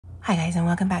Hi guys, and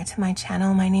welcome back to my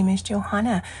channel. My name is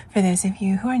Johanna. For those of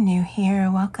you who are new here,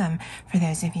 welcome. For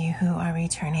those of you who are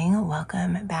returning,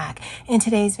 welcome back. In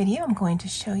today's video, I'm going to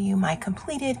show you my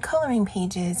completed coloring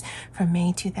pages for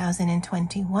May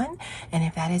 2021. And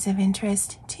if that is of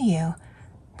interest to you,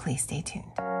 please stay tuned.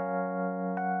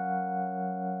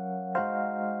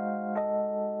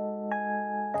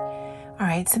 All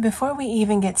right, so before we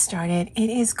even get started, it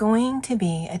is going to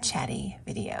be a chatty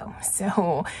video.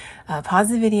 So pause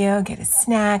the video, get a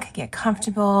snack, get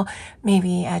comfortable,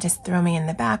 maybe just throw me in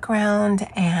the background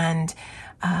and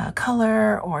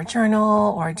color or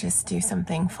journal or just do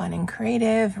something fun and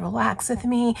creative, relax with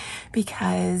me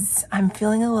because I'm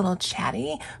feeling a little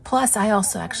chatty. Plus, I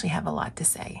also actually have a lot to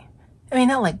say. I mean,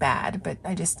 not like bad, but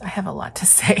I have a lot to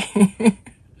say.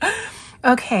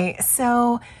 Okay,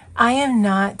 so I am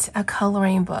not a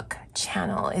coloring book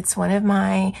channel. It's one of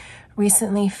my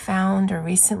recently found or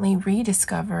recently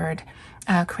rediscovered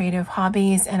creative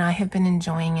hobbies, and I have been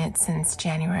enjoying it since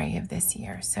January of this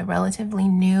year. So relatively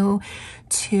new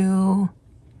to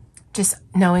just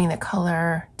knowing that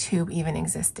ColorTube even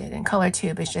existed. And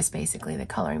ColorTube is just basically the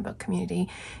coloring book community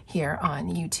here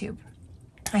on YouTube.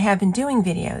 I have been doing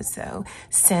videos though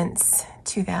since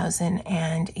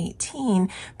 2018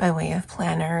 by way of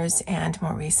planners and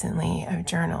more recently a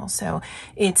journal. So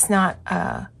it's not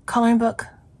a coloring book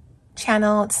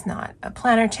channel, it's not a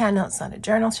planner channel, it's not a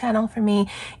journal channel for me.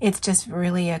 It's just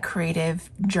really a creative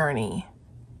journey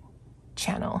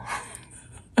channel.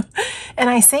 And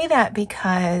I say that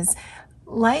because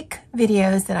like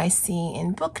videos that I see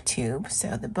in BookTube,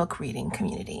 so the book reading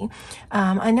community,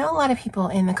 I know a lot of people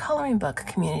in the coloring book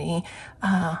community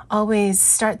always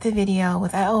start the video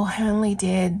with, oh, I only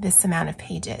did this amount of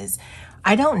pages.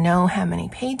 I don't know how many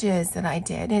pages that I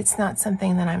did. It's not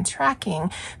something that I'm tracking.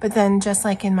 But then just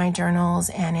like in my journals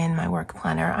and in my work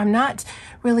planner, I'm not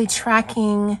really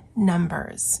tracking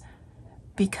numbers,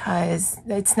 because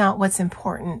it's not what's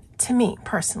important to me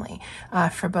personally,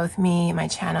 for both me, my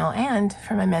channel, and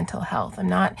for my mental health. I'm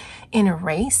not in a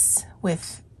race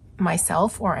with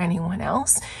myself or anyone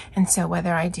else. And so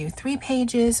whether I do 3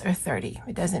 pages or 30,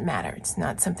 it doesn't matter. It's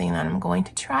not something that I'm going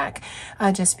to track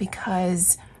just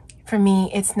because for me,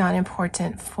 it's not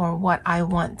important for what I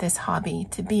want this hobby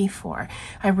to be for.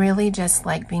 I really just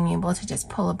like being able to just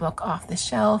pull a book off the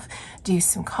shelf, do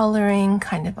some coloring,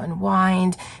 kind of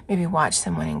unwind, maybe watch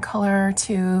someone in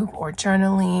ColorTube or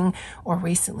journaling or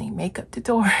recently makeup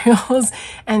tutorials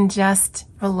and just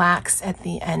relax at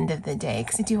the end of the day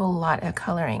because I do a lot of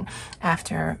coloring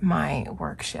after my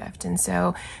work shift. And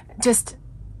so just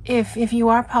if you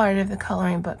are part of the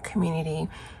coloring book community,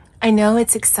 I know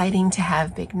it's exciting to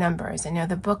have big numbers. I know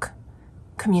the book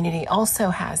community also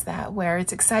has that, where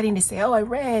it's exciting to say, oh, I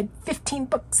read 15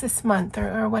 books this month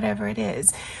or whatever it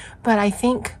is. But I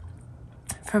think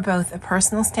for both a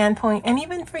personal standpoint and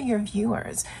even for your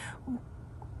viewers,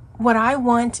 what I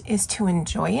want is to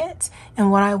enjoy it. And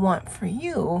what I want for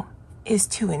you is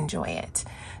to enjoy it.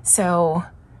 So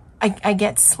I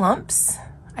get slumps,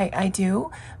 I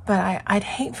do, but I'd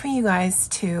hate for you guys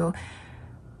to,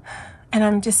 and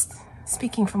I'm just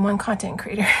speaking from one content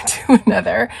creator to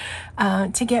another,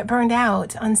 to get burned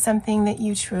out on something that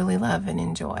you truly love and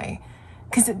enjoy.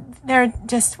 Because they're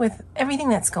just with everything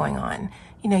that's going on,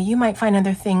 you know, you might find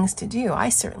other things to do. I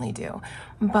certainly do.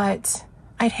 But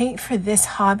I'd hate for this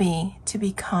hobby to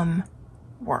become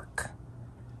work.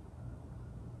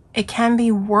 It can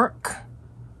be work,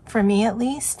 for me at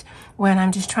least, when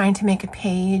I'm just trying to make a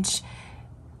page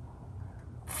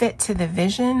fit to the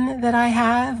vision that I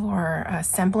have or a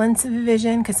semblance of a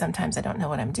vision, because sometimes I don't know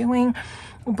what I'm doing.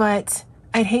 But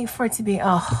I'd hate for it to be,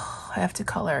 oh, I have to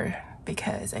color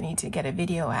because I need to get a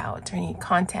video out or I need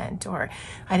content or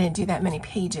I didn't do that many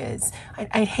pages.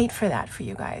 I'd hate for that for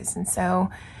you guys. And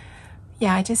so,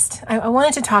 yeah, I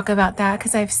wanted to talk about that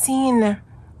because I've seen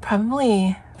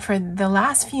probably for the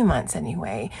last few months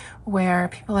anyway, where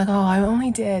people are like, oh, I only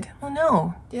did, well,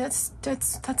 no, that's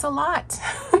a lot.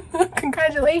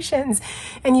 Congratulations.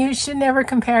 And you should never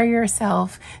compare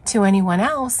yourself to anyone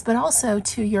else, but also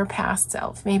to your past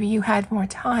self. Maybe you had more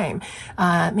time.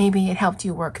 Maybe it helped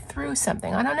you work through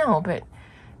something. I don't know, but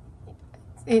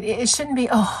it shouldn't be,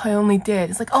 oh, I only did.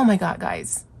 It's like, oh my God,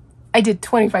 guys, I did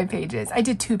 25 pages. I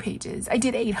did 2 pages. I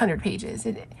did 800 pages.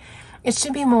 It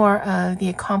should be more of the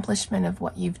accomplishment of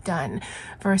what you've done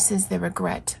versus the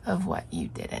regret of what you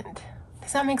didn't.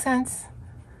 Does that make sense?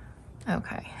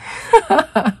 Okay.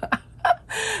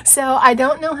 So I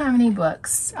don't know how many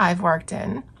books I've worked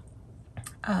in.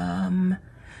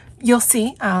 You'll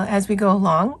see as we go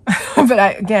along.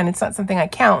 But again, it's not something I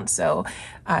count. So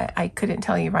I couldn't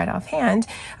tell you right offhand.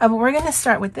 But we're going to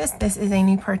start with this. This is a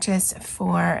new purchase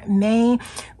for May.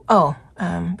 Oh,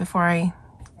 before I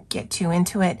get too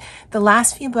into it, the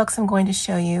last few books I'm going to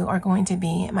show you are going to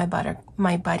be my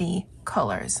buddy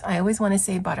colors. I always want to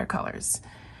say butter colors.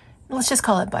 Let's just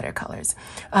call it butter colors,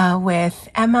 with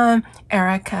Emma,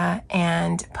 Erica,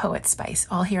 and Poet Spice,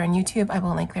 all here on YouTube. I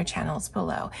will link their channels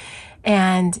below.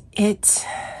 And it,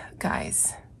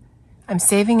 guys, I'm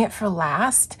saving it for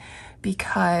last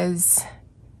because,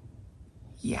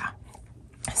 yeah.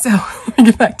 So let me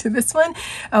get back to this one,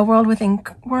 World Within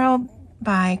World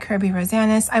by Kirby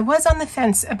Rosanes. I was on the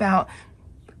fence about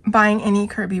buying any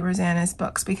Kirby Rosanes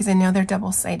books because I know they're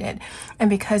double-sided, and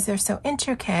because they're so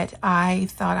intricate, I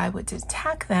thought I would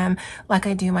attack them like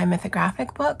I do my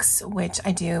mythographic books, which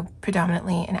I do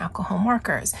predominantly in alcohol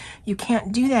markers. You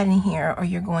can't do that in here or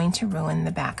you're going to ruin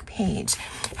the back page.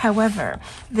 However,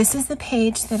 this is the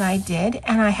page that I did,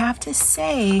 and I have to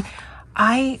say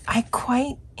I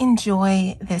quite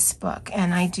enjoy this book,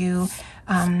 and I do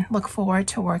look forward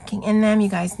to working in them. You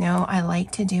guys know I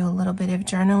like to do a little bit of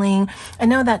journaling. I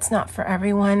know that's not for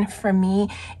everyone. For me,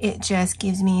 it just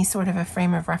gives me sort of a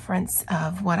frame of reference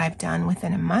of what I've done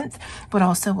within a month, but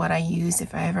also what I use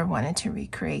if I ever wanted to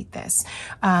recreate this.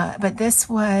 But this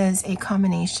was a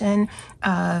combination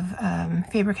of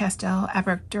Faber-Castell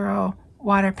Abercrombie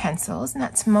water pencils, and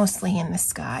that's mostly in the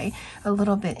sky, a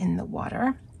little bit in the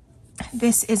water.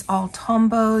 This is all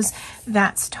Tombows.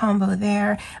 That's Tombow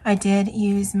there. I did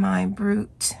use my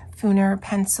Brute Funer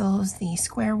pencils, the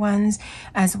square ones,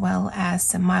 as well as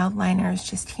some mild liners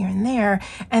just here and there.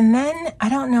 And then, I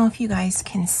don't know if you guys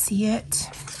can see it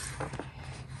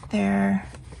there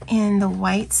in the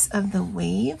whites of the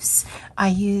waves. I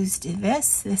used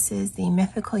this. This is the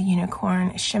Mythical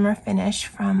Unicorn Shimmer Finish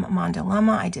from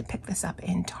Mondolama. I did pick this up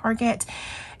in Target.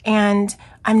 And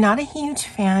I'm not a huge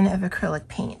fan of acrylic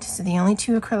paint, so the only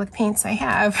two acrylic paints I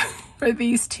have are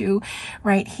these two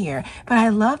right here. But I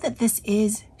love that this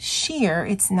is sheer.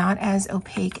 It's not as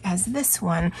opaque as this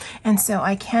one, and so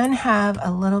I can have a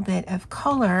little bit of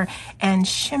color and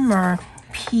shimmer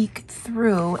peek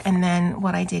through. And then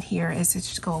what I did here is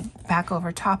just go back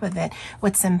over top of it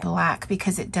with some black,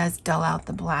 because it does dull out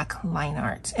the black line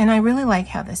art. And I really like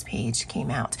how this page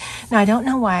came out. Now, I don't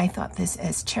know why I thought this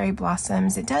as cherry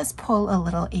blossoms. It does pull a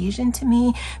little Asian to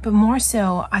me, but more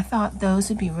so I thought those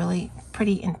would be really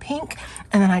pretty in pink,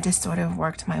 and then I just sort of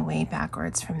worked my way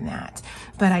backwards from that.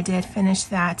 But I did finish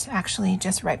that actually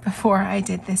just right before I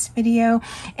did this video,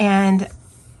 and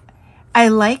I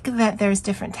like that there's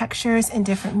different textures and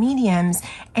different mediums,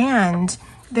 and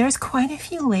there's quite a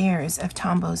few layers of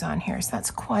Tombows on here. So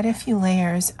that's quite a few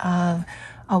layers of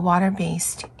a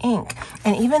water-based ink.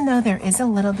 And even though there is a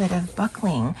little bit of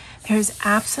buckling, there's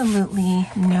absolutely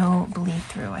no bleed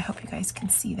through. I hope you guys can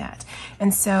see that.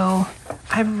 And so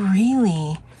I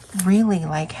really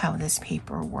like how this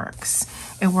paper works.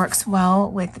 It works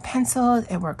well with the pencils,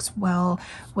 it works well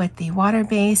with the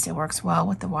water-based, it works well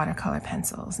with the watercolor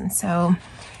pencils. And so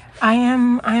I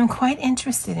am quite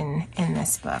interested in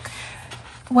this book.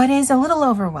 What is a little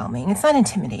overwhelming, it's not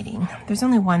intimidating. There's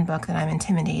only one book that I'm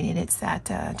intimidated. It's that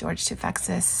George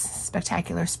Tufexis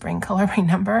Spectacular Spring Coloring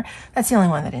Number. That's the only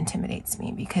one that intimidates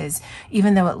me, because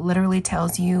even though it literally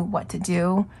tells you what to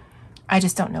do, I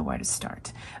just don't know where to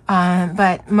start.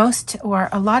 But most, or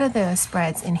a lot of the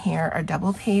spreads in here are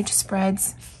double page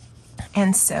spreads.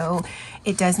 And so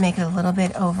it does make it a little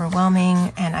bit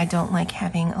overwhelming, and I don't like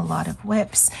having a lot of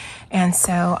whips. And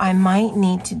so I might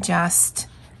need to just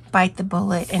bite the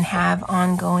bullet and have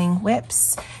ongoing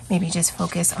whips, maybe just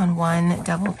focus on one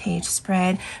double page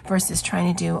spread versus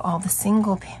trying to do all the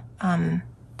single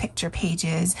picture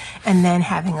pages and then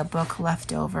having a book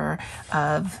left over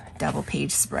of double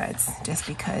page spreads, just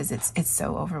because it's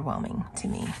so overwhelming to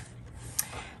me.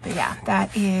 But yeah,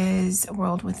 that is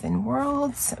World Within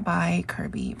Worlds by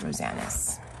Kirby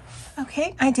Rosanes.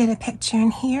 Okay, I did a picture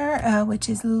in here, which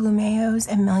is Lulu Mayo's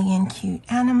A Million Cute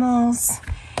Animals.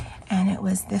 And it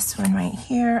was this one right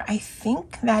here. I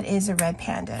think that is a red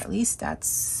panda. At least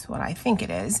that's what I think it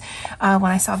is. When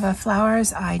I saw the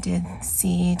flowers, I did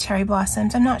see cherry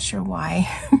blossoms. I'm not sure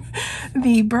why.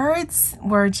 The birds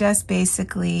were just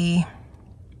basically,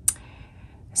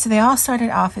 so they all started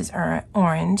off as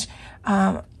orange.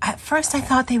 At first I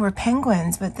thought they were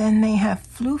penguins, but then they have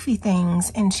floofy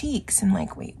things and cheeks. I'm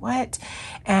like, wait, what?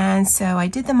 And so I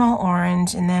did them all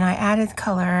orange, and then I added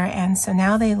color, and so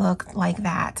now they look like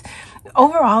that.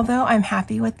 Overall though, I'm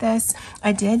happy with this.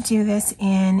 I did do this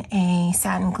in a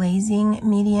satin glazing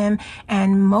medium,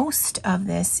 and most of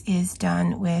this is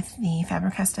done with the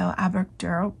Faber-Castell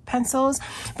Abercrombie pencils,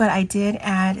 but I did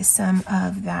add some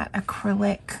of that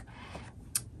acrylic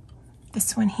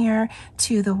this one here,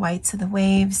 to the whites of the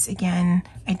waves. Again,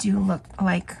 I do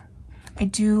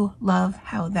love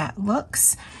how that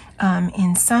looks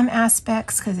in some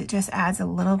aspects, because it just adds a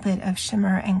little bit of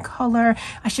shimmer and color.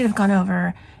 I should have gone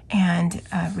over and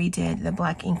redid the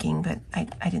black inking, but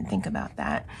I didn't think about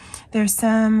that. There's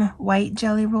some white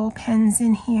jelly roll pens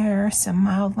in here, some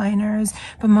mild liners,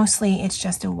 but mostly it's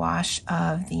just a wash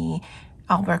of the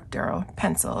Albrecht Dürer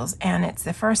pencils, and it's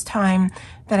the first time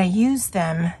that I used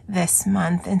them this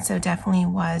month, and so definitely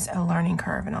was a learning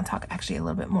curve, and I'll talk actually a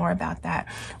little bit more about that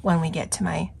when we get to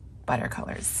my butter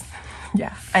colors.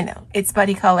 Yeah, I know, it's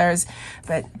buddy colors,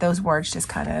 but those words just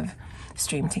kind of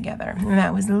stream together. And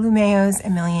that was Lumeo's A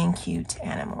Million Cute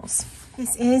Animals.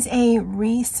 This is a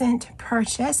recent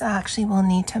purchase. I actually will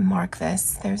need to mark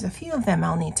this. There's a few of them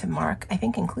I'll need to mark, I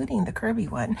think including the Kirby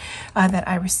one that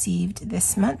I received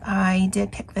this month. I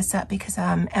did pick this up because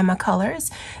Emma Colors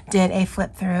did a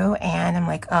flip through, and I'm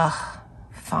like, oh,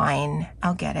 fine,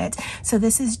 I'll get it. So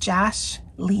this is Josh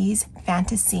Lee's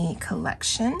Fantasy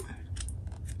Collection.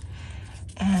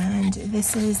 And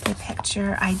this is the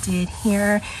picture I did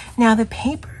here. Now the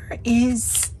paper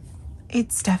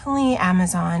it's definitely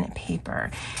Amazon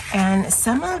paper. And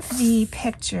some of the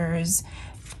pictures,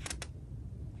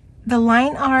 the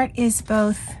line art is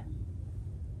both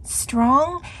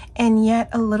strong and yet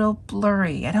a little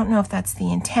blurry. I don't know if that's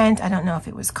the intent. I don't know if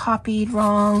it was copied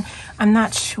wrong. I'm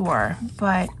not sure,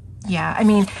 but yeah, I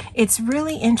mean, it's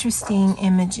really interesting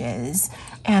images,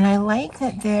 and I like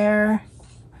that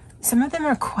some of them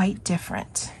are quite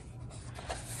different.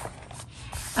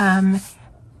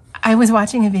 I was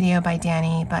watching a video by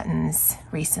Danny Buttons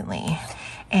recently,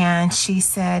 and she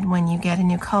said when you get a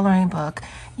new coloring book,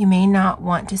 you may not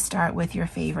want to start with your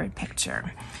favorite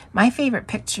picture. My favorite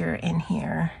picture in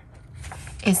here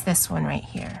is this one right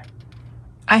here.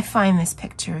 I find this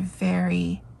picture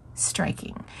very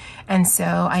striking, and so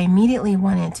I immediately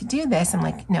wanted to do this. I'm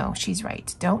like, no, she's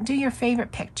right. Don't do your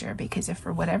favorite picture, because if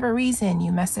for whatever reason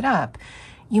you mess it up,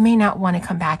 you may not want to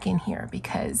come back in here,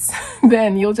 because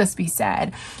then you'll just be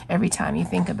sad every time you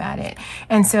think about it.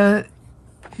 And so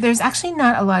there's actually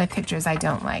not a lot of pictures I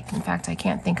don't like. In fact, I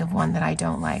can't think of one that I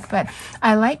don't like, but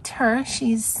I liked her.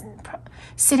 She's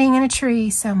sitting in a tree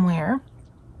somewhere,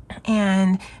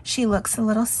 and she looks a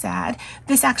little sad.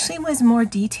 This actually was more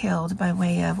detailed by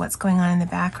way of what's going on in the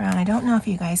background. I don't know if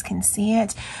you guys can see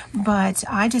it, but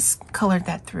I just colored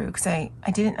that through because I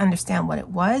didn't understand what it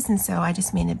was, and so I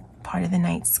just made it part of the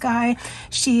night sky.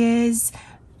 She is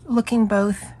looking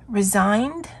both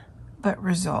resigned but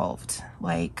resolved,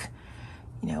 like,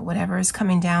 you know, whatever is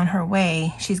coming down her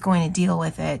way, she's going to deal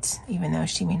with it, even though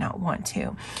she may not want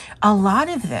to. A lot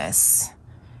of this,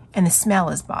 and the smell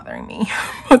is bothering me,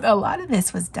 but a lot of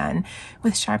this was done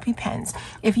with Sharpie pens.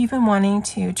 If you've been wanting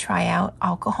to try out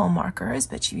alcohol markers,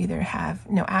 but you either have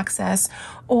no access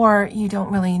or you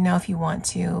don't really know if you want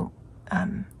to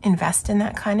invest in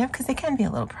that kind of, because they can be a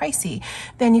little pricey,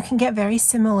 then you can get very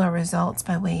similar results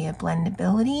by way of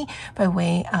blendability, by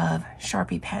way of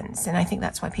Sharpie pens. And I think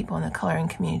that's why people in the coloring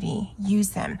community use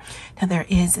them. Now there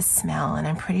is a smell, and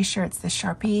I'm pretty sure it's the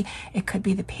Sharpie. It could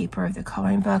be the paper of the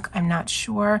coloring book. I'm not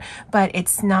sure, but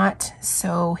it's not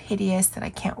so hideous that I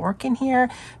can't work in here.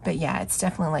 But yeah, it's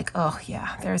definitely like, oh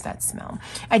yeah, there's that smell.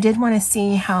 I did want to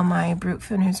see how my Brute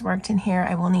Funers worked in here.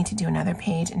 I will need to do another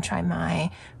page and try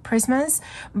my Prismas,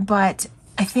 but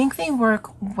I think they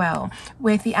work well.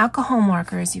 With the alcohol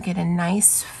markers, you get a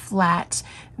nice, flat,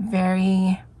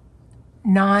 very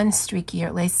non-streaky, or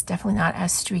at least definitely not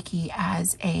as streaky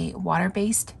as a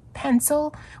water-based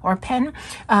pencil or pen,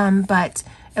 but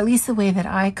at least the way that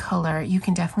I color, you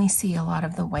can definitely see a lot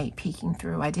of the white peeking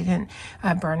through. I didn't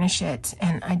burnish it,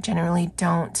 and I generally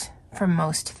don't for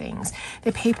most things.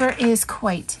 The paper is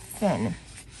quite thin,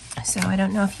 so I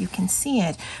don't know if you can see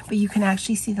it, but you can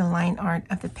actually see the line art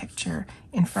of the picture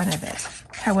in front of it.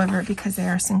 However, because they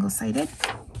are single-sided,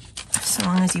 so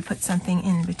long as you put something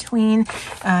in between,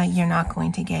 you're not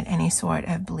going to get any sort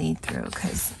of bleed through,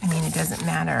 because, I mean, it doesn't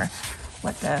matter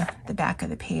what the back of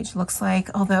the page looks like.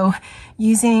 Although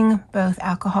using both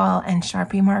alcohol and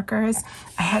Sharpie markers,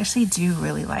 I actually do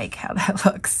really like how that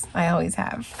looks. I always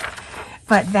have.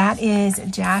 But that is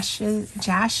Josh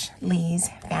Lee's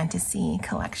Fantasy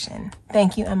Collection.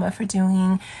 Thank you, Emma, for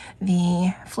doing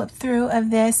the flip through of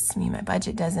this. I mean, my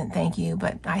budget doesn't thank you,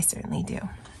 but I certainly do.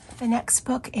 The next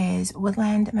book is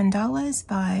Woodland Mandalas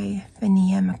by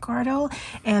Vania McArdle,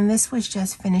 and this was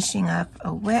just finishing up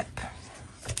a whip.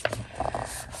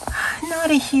 Not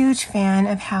a huge fan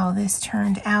of how this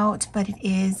turned out, but it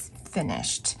is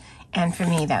finished. And for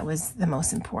me, that was the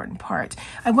most important part.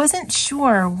 I wasn't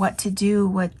sure what to do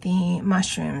with the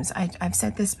mushrooms. I've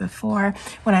said this before.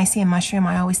 When I see a mushroom,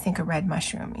 I always think a red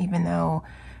mushroom, even though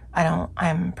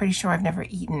I'm pretty sure I've never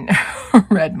eaten a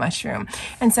red mushroom.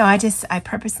 And so I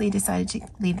purposely decided to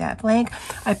leave that blank.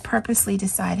 I purposely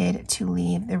decided to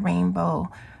leave the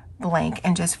rainbow blank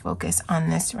and just focus on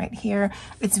this right here.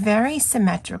 It's very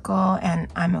symmetrical and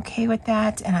I'm okay with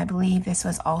that. And I believe this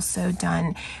was also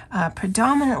done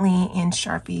predominantly in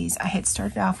Sharpies. I had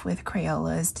started off with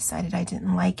Crayolas, decided I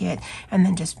didn't like it, and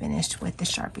then just finished with the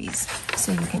Sharpies.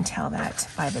 So you can tell that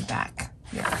by the back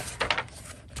here.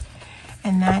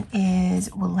 And that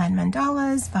is Woolland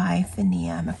Mandalas by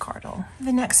Fania McCardle.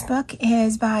 The next book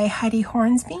is by Heidi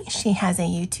Hornsby. She has a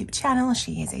YouTube channel.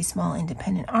 She is a small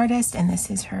independent artist, and this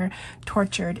is her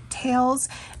Tortured Tales.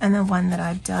 And the one that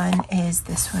I've done is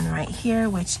this one right here,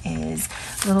 which is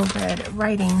Little Red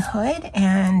Riding Hood.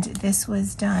 And this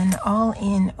was done all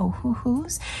in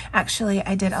Ohuhus. Actually,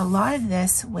 I did a lot of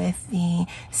this with the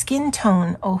skin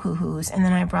tone Ohuhus, and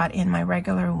then I brought in my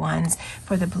regular ones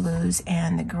for the blues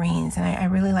and the greens. And I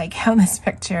really like how this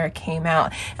picture came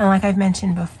out. And like I've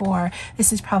mentioned before,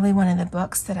 this is probably one of the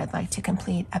books that I'd like to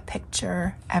complete a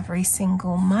picture every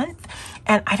single month.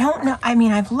 And I don't know, I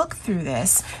mean, I've looked through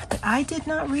this, but I did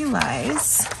not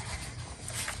realize,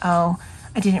 I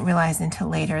didn't realize until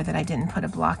later that I didn't put a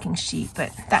blocking sheet,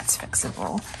 but that's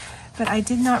fixable. But I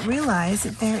did not realize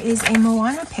that there is a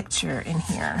Moana picture in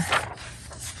here.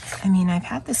 I mean, I've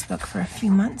had this book for a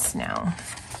few months now.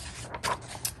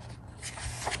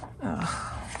 Ugh.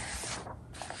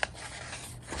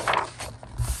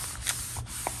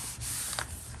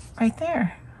 Right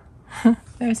there.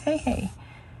 There's Hey Hey.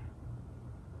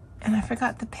 And I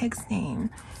forgot the pig's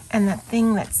name. And that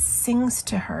thing that sings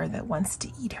to her that wants to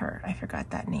eat her. I forgot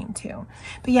that name too.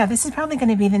 But yeah, this is probably going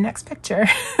to be the next picture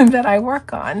that I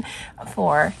work on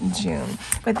for June.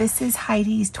 But this is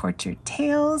Heidi's Tortured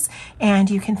Tales, and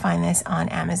you can find this on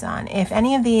Amazon. If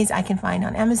any of these I can find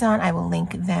on Amazon, I will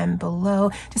link them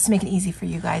below just to make it easy for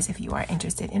you guys if you are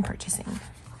interested in purchasing.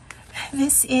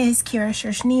 This is Kira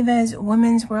Shershneva's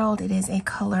Women's World. It is a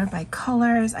color by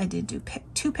colors. I did do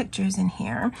two pictures in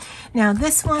here. Now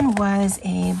this one was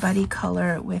a buddy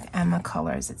color with Emma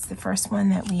Colors. It's the first one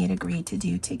that we had agreed to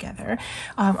do together.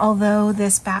 Although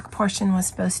this back portion was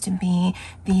supposed to be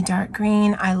the dark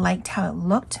green, I liked how it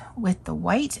looked with the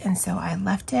white, and so I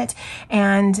left it.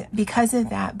 And because of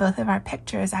that, both of our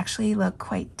pictures actually look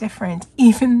quite different,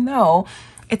 even though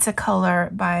it's a color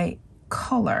by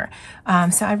color.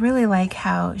 So I really like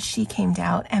how she came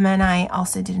out. Emma and I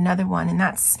also did another one, and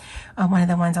that's one of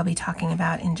the ones I'll be talking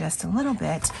about in just a little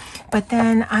bit. But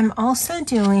then I'm also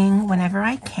doing, whenever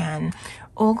I can,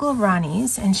 Olga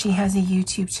Rani's, and she has a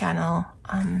YouTube channel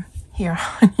here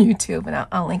on YouTube, and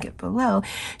I'll link it below.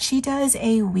 She does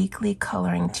a weekly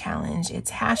coloring challenge.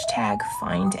 It's hashtag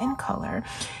find and color.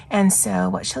 And so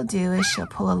what she'll do is she'll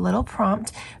pull a little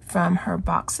prompt from her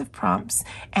box of prompts,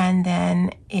 and then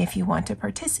if you want to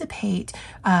participate,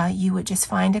 you would just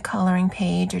find a coloring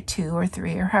page or 2 or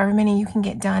 3 or however many you can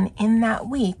get done in that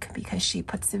week, because she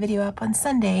puts the video up on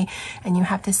Sunday and you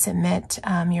have to submit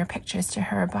your pictures to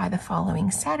her by the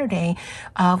following Saturday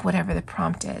of whatever the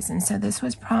prompt is. And so this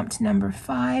was prompt number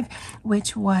 5,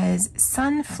 which was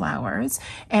sunflowers,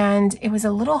 and it was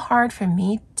a little hard for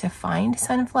me to find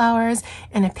sunflowers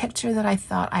in a picture that I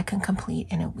thought I could complete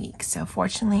in a week. So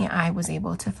fortunately I was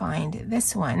able to find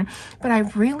this one, but I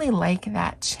really like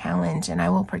that challenge, and I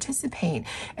will participate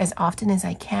as often as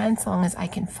I can, so long as I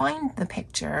can find the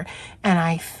picture and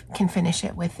I can finish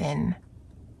it within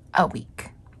a week.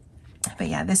 But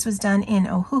yeah, this was done in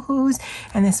Ohuhus,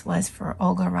 and this was for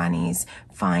Olga Rani's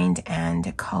Find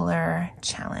and Color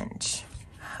Challenge.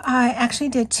 I actually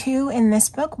did 2 in this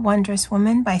book, Wondrous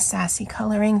Woman by Sassy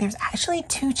Coloring. There's actually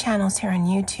 2 channels here on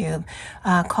YouTube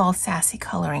called Sassy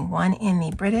Coloring. One in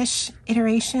the British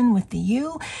iteration with the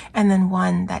U, and then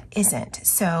one that isn't.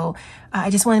 So I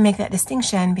just want to make that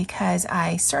distinction because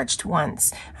I searched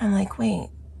once. I'm like, wait,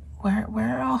 where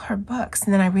are all her books?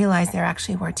 And then I realized there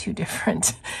actually were 2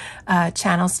 different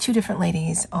channels, 2 different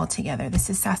ladies altogether. This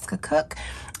is Saska Cook.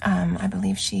 I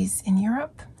believe she's in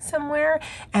Europe somewhere.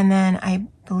 And then I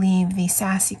believe the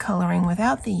Sassy Coloring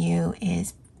without the U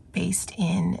is based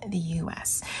in the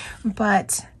US.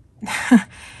 But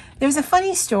there's a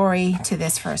funny story to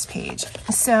this first page.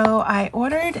 So I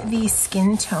ordered the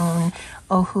skin tone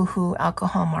Ohuhu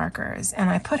alcohol markers,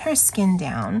 and I put her skin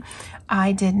down.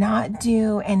 I did not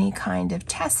do any kind of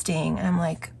testing, and I'm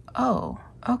like, oh,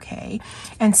 okay.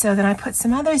 And so then I put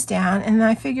some others down, and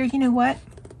I figured, you know what?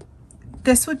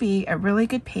 this would be a really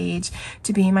good page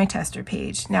to be my tester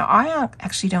page. Now, I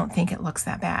actually don't think it looks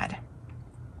that bad.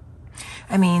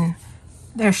 I mean,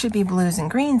 there should be blues and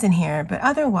greens in here, but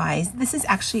otherwise, this is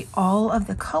actually all of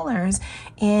the colors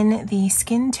in the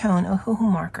skin tone Ohuhu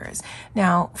markers.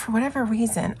 Now, for whatever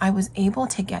reason, I was able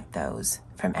to get those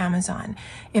from Amazon.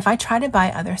 If I try to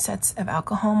buy other sets of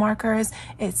alcohol markers,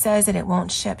 it says that it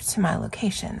won't ship to my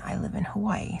location. I live in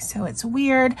Hawaii, so it's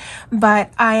weird,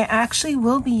 but I actually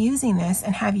will be using this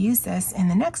and have used this in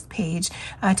the next page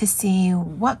to see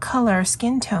what color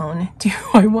skin tone do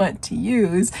I want to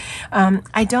use.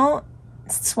 I don't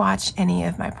swatch any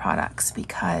of my products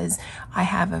because I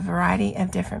have a variety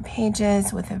of different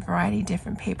pages with a variety of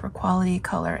different paper quality,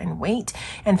 color, and weight.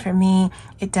 And for me,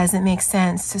 it doesn't make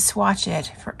sense to swatch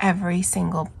it for every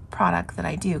single product that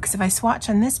I do. Because if I swatch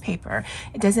on this paper,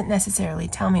 it doesn't necessarily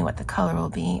tell me what the color will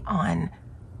be on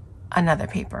another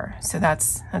paper. So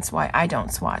that's why I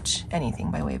don't swatch anything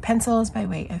by way of pencils, by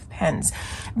way of pens.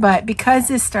 But because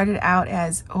this started out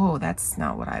as, oh, that's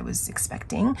not what I was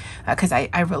expecting, because I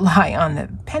rely on the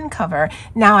pen cover,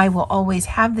 now I will always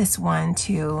have this one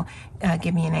to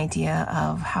give me an idea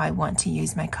of how I want to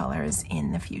use my colors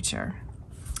in the future.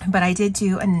 But I did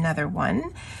do another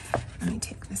one. Let me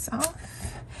take this off.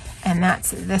 And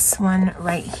that's this one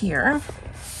right here.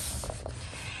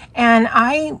 And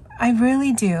I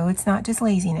really do, it's not just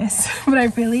laziness, but I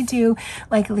really do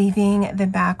like leaving the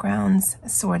backgrounds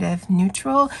sort of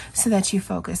neutral so that you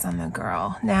focus on the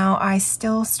girl. Now, I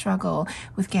still struggle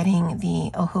with getting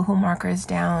the Ohuhu markers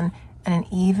down and an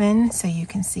even, so you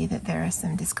can see that there is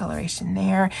some discoloration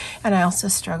there. And I also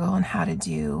struggle on how to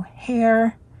do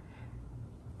hair,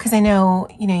 because I know,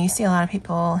 you see a lot of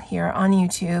people here on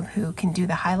YouTube who can do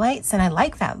the highlights, and I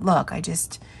like that look.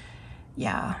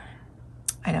 Yeah,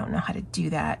 I don't know how to do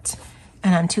that,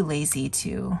 and I'm too lazy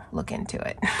to look into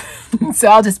it. So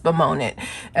I'll just bemoan it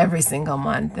every single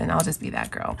month, and I'll just be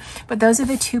that girl. But those are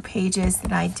the two pages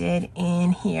that I did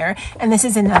in here, and this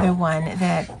is another one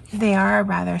that they are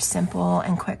rather simple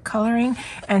and quick coloring,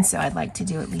 and so I'd like to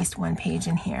do at least one page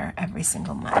in here every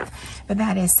single month. But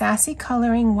that is Sassy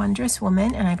Coloring Wondrous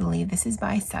Woman, and I believe this is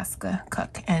by Saska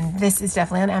Cook, and this is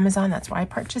definitely on Amazon. That's where I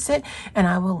purchased it, and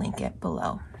I will link it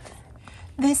below.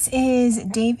 This is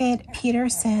David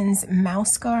Peterson's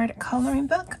Mouse Guard coloring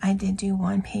book. I did do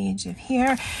one page of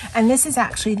here, and this is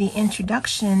actually the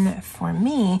introduction for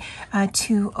me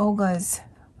to Olga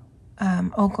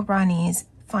Rani's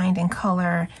Find and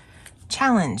Color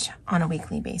challenge on a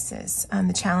weekly basis.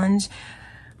 The challenge,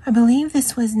 I believe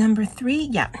this was number 3.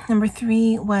 Yeah, number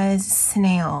 3 was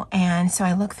snail. And so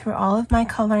I looked through all of my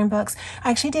coloring books.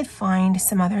 I actually did find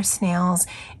some other snails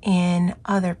in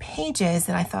other pages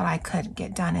that I thought I could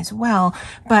get done as well.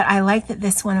 But I like that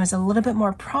this one was a little bit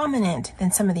more prominent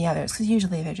than some of the others, because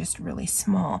usually they're just really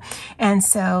small. And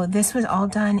so this was all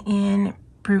done in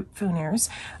Brute Funers,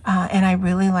 and I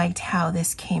really liked how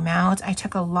this came out. I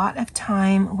took a lot of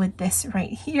time with this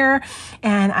right here,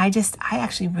 and I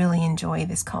actually really enjoy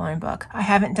this coloring book. I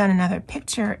haven't done another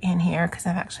picture in here because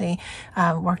I've actually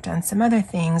worked on some other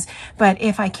things, but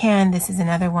if I can, this is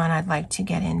another one I'd like to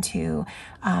get into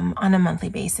on a monthly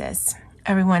basis.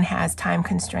 Everyone has time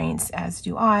constraints, as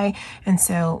do I, and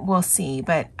so we'll see.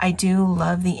 But I do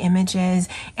love the images,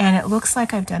 and it looks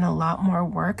like I've done a lot more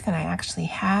work than I actually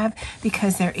have,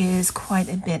 because there is quite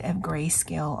a bit of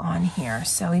grayscale on here.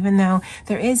 So even though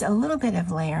there is a little bit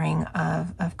of layering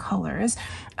of colors,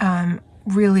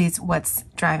 really is what's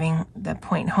driving the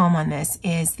point home on this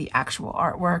is the actual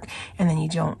artwork, and then you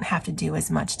don't have to do as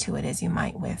much to it as you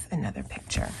might with another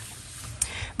picture.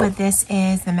 But this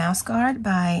is The Mouse Guard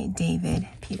by David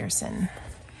Peterson.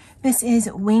 This is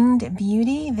Winged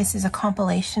Beauty. This is a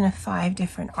compilation of 5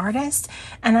 different artists,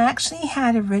 and I actually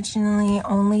had originally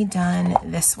only done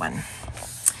this one.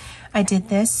 I did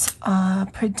this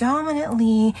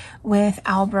predominantly with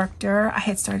Albrecht Dürer. I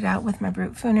had started out with my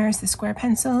Brute Funers, the square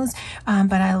pencils,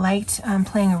 but I liked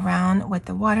playing around with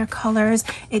the watercolors.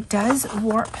 It does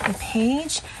warp the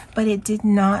page, but it did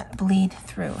not bleed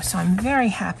through, so I'm very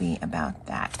happy about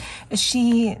that.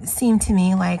 She seemed to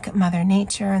me like Mother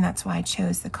Nature, and that's why I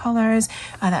chose the colors.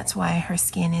 That's why her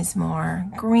skin is more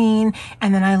green,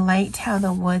 and then I liked how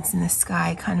the woods and the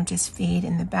sky kind of just fade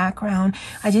in the background.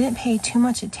 I didn't pay too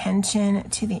much attention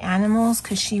to the animals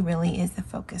because she really is the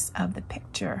focus of the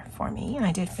picture for me, and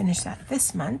I did finish that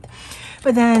this month.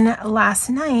 But then last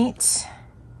night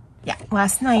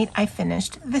I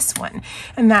finished this one,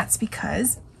 and that's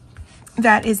because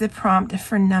that is the prompt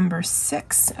for number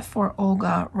 6 for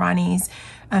Olga Rani's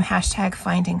hashtag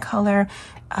Find and Color.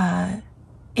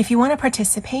 If you want to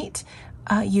participate,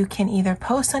 you can either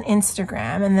post on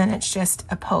Instagram, and then it's just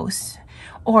a post,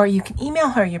 or you can email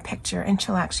her your picture and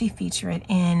she'll actually feature it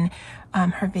in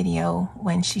her video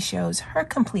when she shows her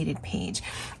completed page.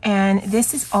 And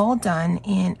this is all done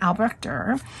in Albrecht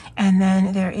Dürer, and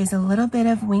then there is a little bit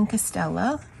of Wing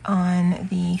Castella on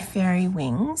the fairy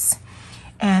wings,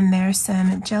 and there's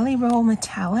some Jelly Roll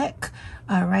Metallic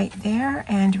right there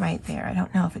and right there. I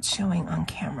don't know if it's showing on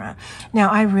camera. Now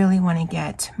I really want to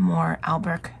get more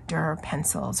Albrecht Dürer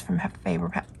pencils from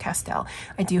Faber-Castell.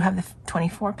 I do have the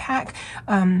 24 pack.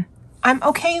 I'm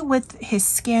okay with his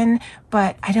skin,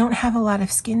 but I don't have a lot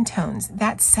of skin tones.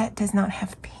 That set does not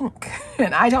have pink,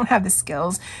 and I don't have the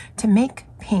skills to make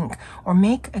pink or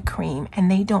make a cream,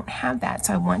 and they don't have that.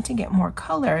 So I want to get more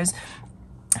colors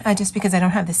just because I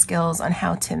don't have the skills on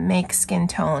how to make skin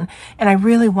tone. And I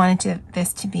really wanted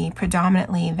this to be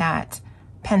predominantly that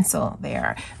pencil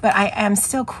there, but I am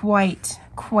still quite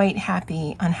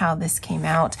happy on how this came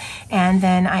out. And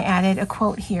then I added a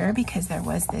quote here because there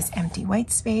was this empty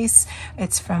white space.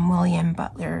 It's from William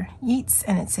Butler Yeats,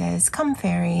 and it says, "Come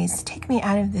fairies, take me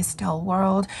out of this dull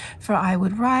world, for I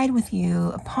would ride with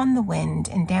you upon the wind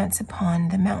and dance upon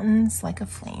the mountains like a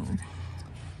flame."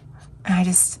 And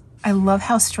I love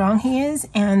how strong he is,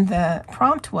 and the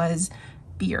prompt was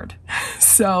beard.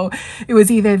 So it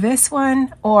was either this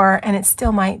one or, and it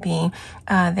still might be,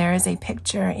 there is a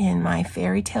picture in my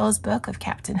fairy tales book of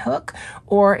Captain Hook,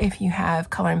 or if you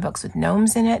have coloring books with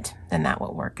gnomes in it, then that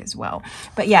will work as well.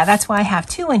 But yeah, that's why I have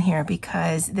two in here,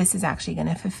 because this is actually going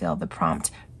to fulfill the prompt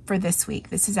for this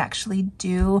week. This is actually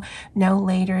due no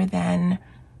later than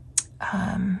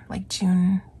like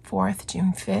June 4th,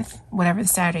 June 5th, whatever the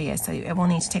Saturday is. So I will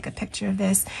need to take a picture of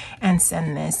this and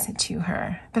send this to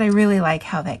her. But I really like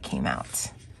how that came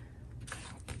out.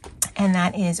 And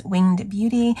that is Winged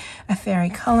Beauty, a fairy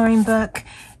coloring book.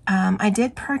 I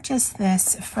did purchase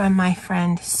this from my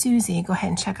friend Susie. Go ahead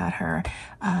and check out her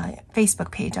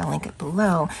Facebook page. I'll link it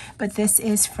below. But this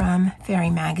is from Fairy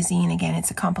Magazine. Again,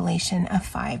 it's a compilation of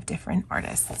 5 different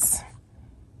artists.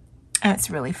 And it's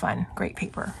really fun. Great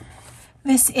paper.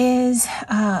 This is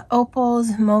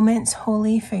Opal's Moments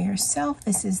Wholly for Yourself.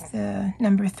 This is the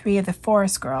number 3 of the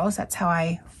Forest Girls. That's how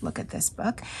I look at this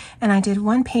book. And I did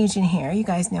 1 page in here. You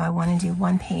guys know I want to do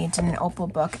 1 page in an Opal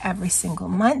book every single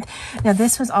month. Now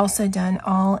this was also done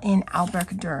all in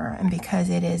Albrecht Dürer, and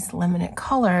because it is limited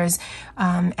colors,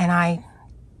 and I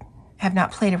have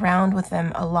not played around with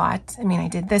them a lot. I mean, I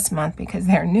did this month because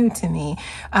they're new to me,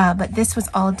 but this was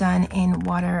all done in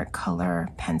watercolor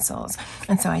pencils.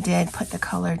 And so I did put the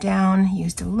color down,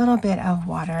 used a little bit of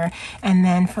water, and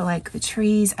then for like the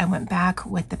trees, I went back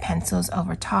with the pencils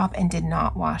over top and did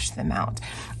not wash them out.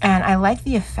 And I like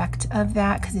the effect of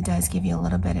that because it does give you a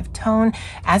little bit of tone.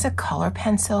 As a color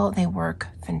pencil, they work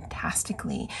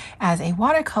fantastically. As a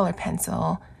watercolor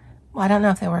pencil, well, I don't know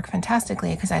if they work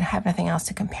fantastically because I have nothing else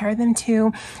to compare them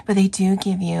to, but they do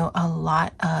give you a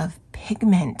lot of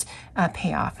pigment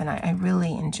payoff, and I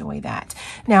really enjoy that.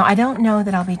 Now, I don't know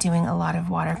that I'll be doing a lot of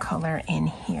watercolor in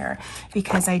here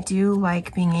because I do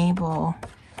like being able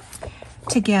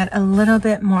to get a little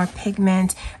bit more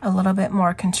pigment, a little bit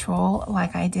more control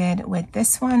like I did with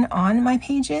this one on my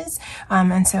pages.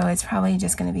 And so it's probably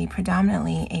just going to be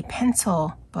predominantly a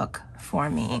pencil book for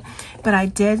me. But I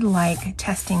did like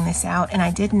testing this out, and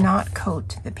I did not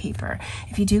coat the paper.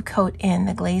 If you do coat in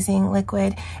the glazing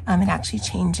liquid, it actually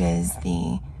changes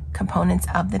the components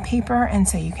of the paper, and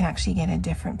so you can actually get a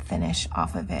different finish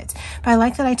off of it. But I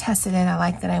like that I tested it. I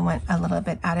like that I went a little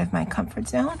bit out of my comfort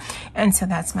zone, and so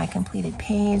that's my completed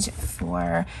page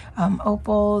for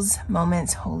Opal's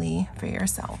Moments Wholly for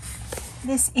Yourself.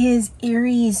 This is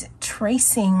Erie's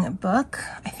tracing book.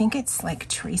 I think it's like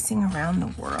tracing around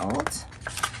the world.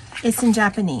 It's in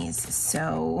Japanese,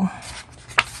 so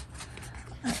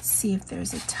let's see if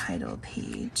there's a title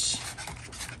page.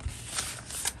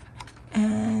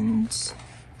 And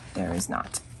there is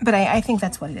not, but I think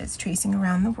that's what it is, tracing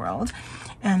around the world.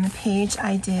 And the page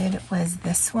I did was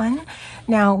this one.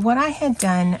 Now, what I had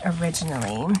done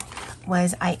originally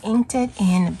was I inked it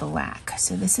in black.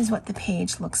 So this is what the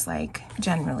page looks like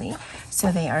generally.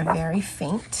 So they are very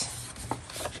faint,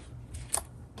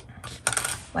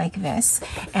 like this.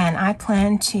 And I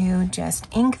plan to just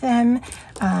ink them,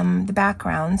 the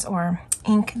backgrounds, or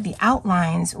ink the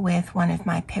outlines with one of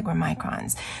my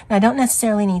Pigmicrons. Now, I don't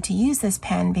necessarily need to use this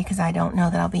pen because I don't know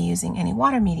that I'll be using any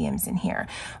water mediums in here,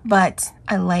 but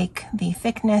I like the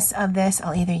thickness of this.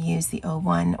 I'll either use the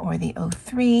 01 or the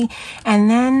 03. And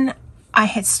then I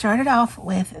had started off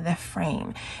with the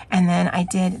frame, and then I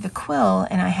did the quill,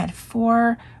 and I had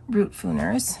 4 root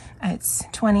fooners. It's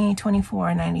 20,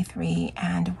 24, 93,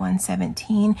 and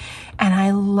 117. And I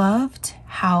loved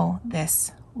how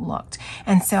this looked.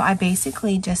 And so I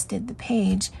basically just did the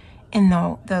page in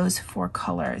those 4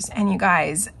 colors. And you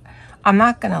guys, I'm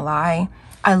not gonna lie,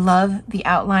 I love the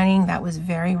outlining. That was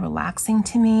very relaxing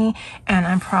to me. And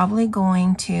I'm probably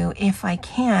going to, if I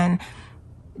can,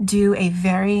 do a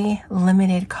very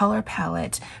limited color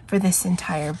palette for this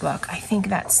entire book. I think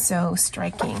that's so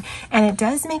striking. And it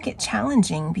does make it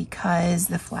challenging because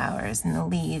the flowers and the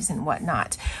leaves and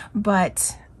whatnot.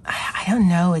 But I don't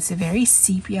know, it's a very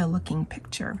sepia looking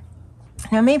picture.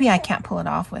 Now, maybe I can't pull it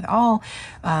off with all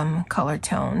color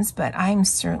tones, but I'm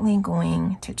certainly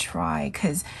going to try,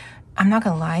 because I'm not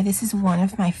gonna lie, this is one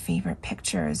of my favorite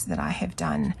pictures that I have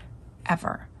done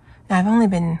ever. Now, I've only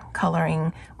been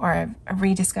coloring or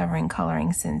rediscovering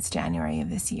coloring since January of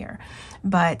this year,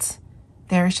 but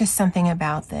there's just something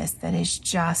about this that is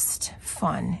just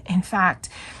fun. In fact,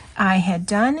 I had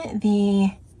done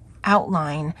the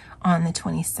outline on the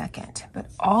 22nd, but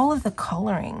all of the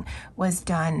coloring was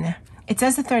done. It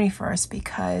says the 31st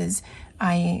because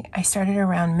I started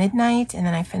around midnight and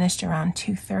then I finished around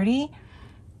 2:30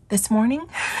 this morning,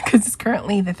 because it's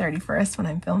currently the 31st when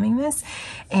I'm filming this.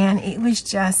 And it was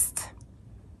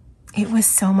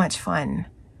so much fun.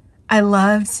 I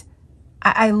love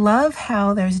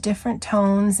how there's different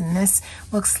tones, and this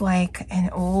looks like an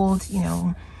old,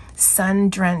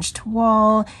 sun-drenched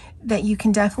wall that you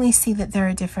can definitely see that there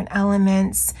are different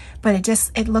elements, but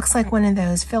it looks like one of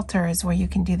those filters where you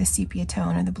can do the sepia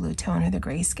tone or the blue tone or the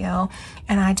grayscale.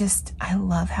 And I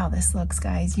love how this looks,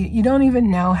 guys. You don't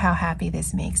even know how happy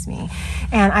this makes me.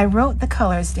 And I wrote the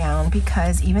colors down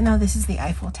because even though this is the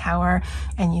Eiffel Tower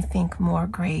and you think more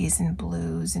grays and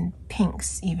blues and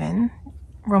pinks, even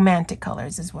romantic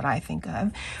colors is what I think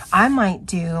of, I might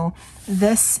do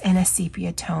this in a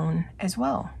sepia tone as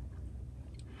well.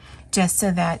 Just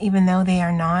so that even though they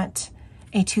are not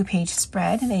a 2-page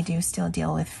spread, they do still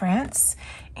deal with France.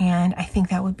 And I think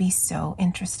that would be so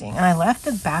interesting. And I left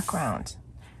the background.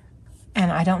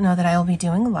 And I don't know that I will be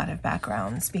doing a lot of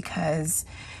backgrounds, because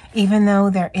even though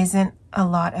there isn't a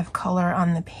lot of color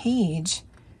on the page,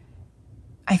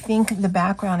 I think the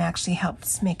background actually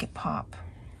helps make it pop.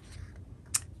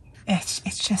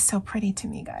 It's just so pretty to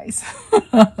me, guys.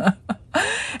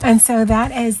 And so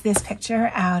that is this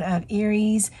picture out of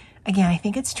Erie's. Again, I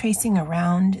think it's tracing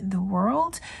around the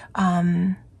world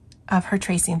of her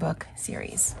tracing book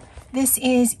series. This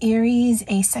is Erie's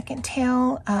A Second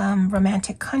Tale,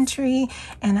 Romantic Country,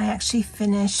 and I actually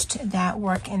finished that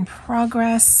work in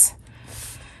progress.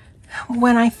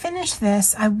 When I finished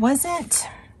this, I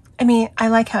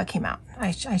like how it came out.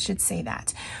 I should say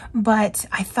that. But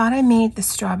I thought I made the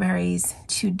strawberries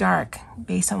too dark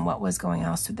based on what was going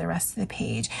on with the rest of the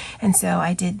page. And so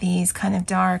I did these kind of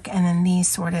dark and then these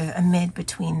sort of a mid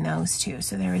between those two.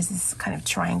 So there is this kind of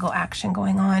triangle action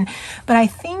going on. But I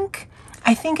think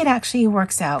it actually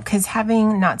works out, because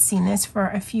having not seen this for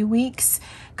a few weeks,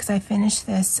 because I finished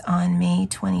this on May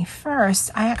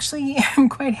 21st, I actually am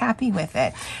quite happy with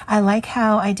it. I like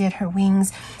how I did her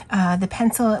wings. The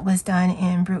pencil, it was done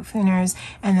in Brute Fooners,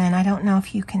 and then I don't know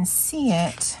if you can see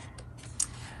it,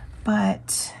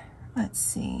 but let's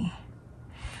see.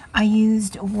 I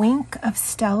used Wink of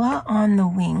Stella on the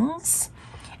wings,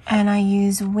 and I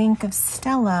used Wink of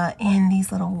Stella in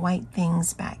these little white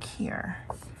things back here.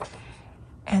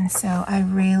 And so I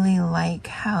really like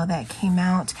how that came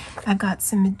out. I've got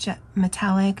some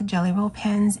metallic Jelly Roll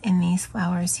pens in these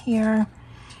flowers here.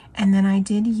 And then I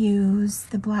did use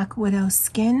the Black Widow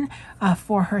skin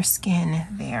for her skin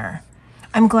there.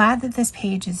 I'm glad that this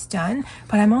page is done,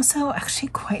 but I'm also actually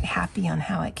quite happy on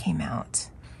how it came out.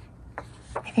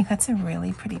 I think that's a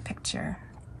really pretty picture.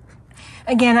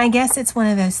 Again, I guess it's one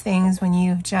of those things when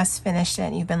you've just finished it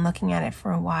and you've been looking at it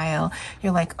for a while,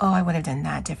 you're like, oh, I would have done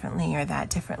that differently or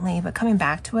that differently. But coming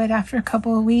back to it after a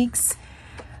couple of weeks,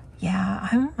 yeah,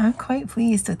 I'm quite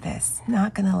pleased with this,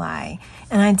 not gonna lie.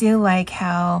 And I do like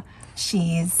how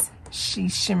she's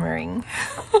shimmering.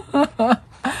 I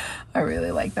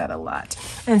really like that a lot.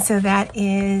 And so that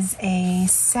is A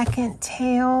Second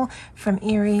Tale from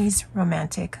Erie's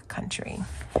Romantic Country.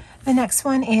 The next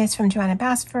one is from Joanna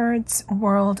Basford's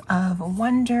World of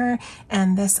Wonder,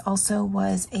 and this also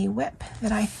was a whip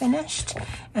that I finished,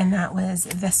 and that was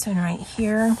this one right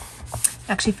here.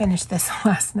 I actually finished this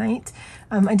last night.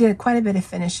 I did quite a bit of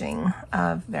finishing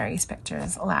of various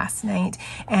pictures last night,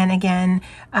 and again,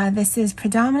 this is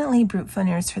predominantly Brute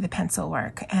Fooners for the pencil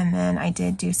work, and then I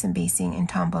did do some basing in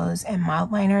Tombows and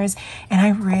mild liners, and I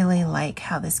really like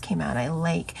how this came out. I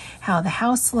like how the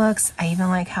house looks. I even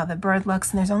like how the bird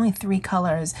looks, and there's only 3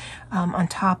 colors on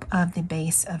top of the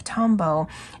base of Tombow,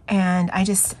 and I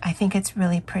think it's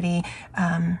really pretty.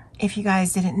 If you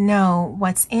guys didn't know,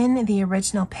 what's in the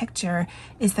original picture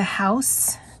is the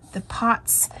house, the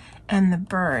pots, and the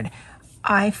bird.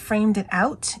 I framed it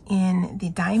out in the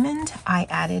diamond. I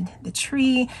added the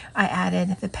tree, I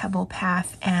added the pebble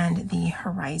path and the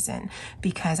horizon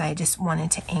because I just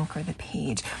wanted to anchor the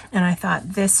page. And I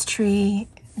thought this tree,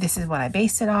 this is what I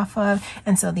based it off of,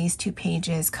 and so these 2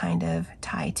 pages kind of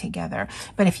tie together.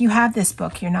 But if you have this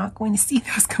book, you're not going to see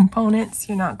those components,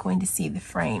 you're not going to see the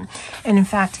frame. And in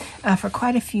fact, for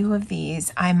quite a few of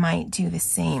these, I might do the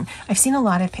same. I've seen a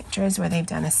lot of pictures where they've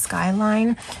done a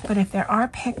skyline, but if there are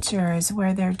pictures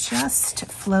where they're just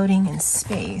floating in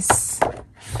space,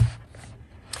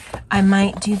 I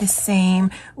might do the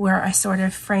same where I sort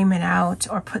of frame it out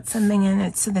or put something in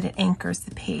it so that it anchors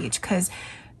the page, because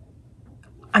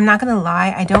I'm not going to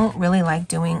lie, I don't really like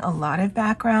doing a lot of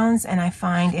backgrounds, and I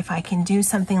find if I can do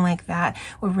something like that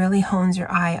where really hones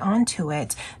your eye onto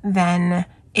it, then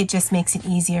it just makes it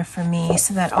easier for me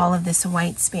so that all of this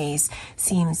white space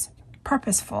seems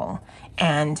purposeful,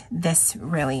 and this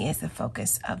really is the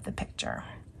focus of the picture.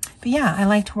 But yeah, I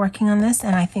liked working on this,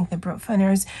 and I think the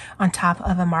Brutfuners on top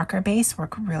of a marker base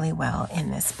work really well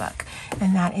in this book.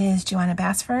 And that is Joanna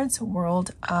Basford's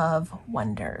World of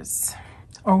Wonders,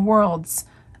 or Worlds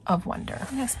of Wonder.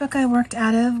 The next book I worked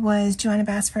out of was Joanna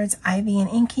Basford's Ivy and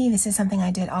Inky. This is something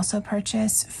I did also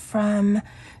purchase from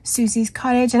Susie's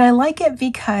Cottage, and I like it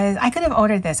because I could have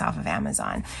ordered this off of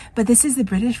Amazon, but this is the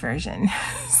British version,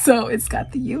 so it's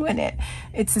got the U in it.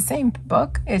 It's the same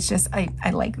book, it's just I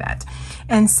like that.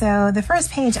 And so the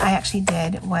first page I actually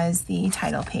did was the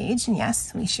title page, and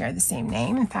yes, we share the same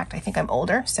name. In fact, I think I'm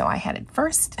older, so I had it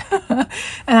first. And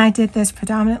I did this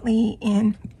predominantly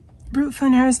in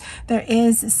Brutfuners. There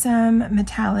is some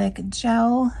metallic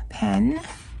gel pen.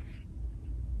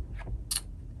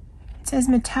 It says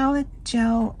metallic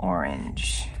gel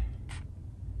orange.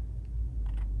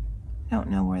 Don't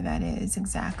know where that is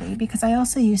exactly because I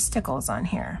also use stickles on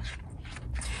here.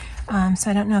 So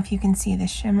I don't know if you can see the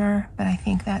shimmer, but I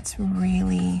think that's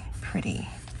really pretty.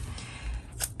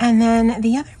 And then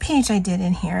the other page I did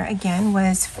in here, again,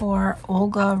 was for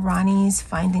Olga Rani's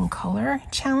Find and Color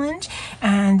Challenge.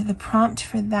 And the prompt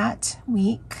for that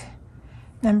week,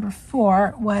 number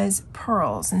 4, was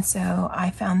pearls. And so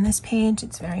I found this page.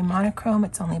 It's very monochrome.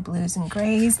 It's only blues and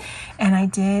grays. And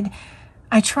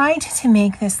I tried to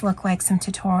make this look like some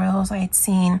tutorials I had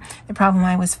seen. The problem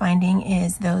I was finding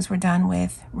is those were done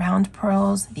with round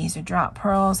pearls. These are drop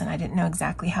pearls, and I didn't know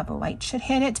exactly how the light should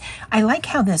hit it. I like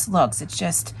how this looks. It's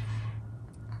just,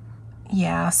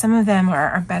 yeah, some of them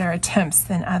are better attempts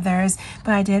than others,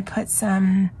 but I did put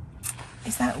some,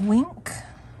 is that Wink?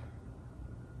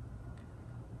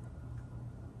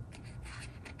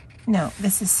 No,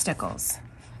 this is Stickles.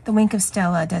 The Wink of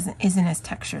Stella isn't as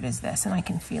textured as this, and I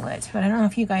can feel it. But I don't know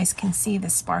if you guys can see the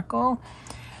sparkle.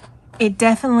 It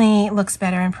definitely looks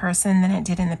better in person than it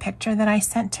did in the picture that I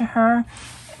sent to her.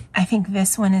 I think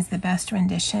this one is the best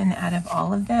rendition out of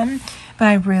all of them, but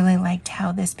I really liked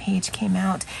how this page came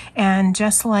out. And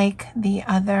just like the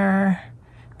other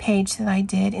page that I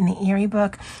did in the Erie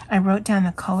book, I wrote down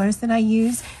the colors that I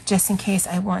use just in case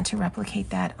I want to replicate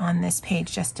that on this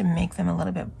page, just to make them a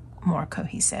little bit more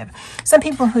cohesive. Some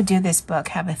people who do this book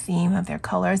have a theme of their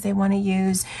colors they want to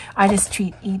use. I just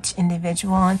treat each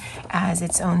individual as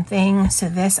its own thing. So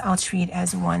this I'll treat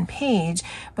as one page,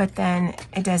 but then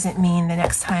it doesn't mean the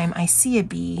next time I see a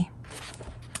bee,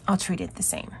 I'll treat it the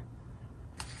same.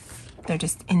 They're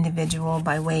just individual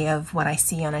by way of what I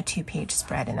see on a 2-page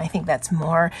spread. And I think that's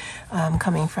more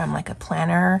coming from like a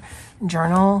planner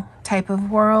journal type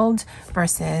of world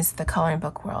versus the coloring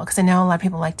book world. Because I know a lot of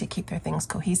people like to keep their things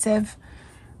cohesive.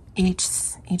 Each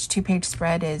 2-page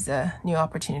spread is a new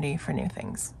opportunity for new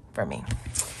things for me.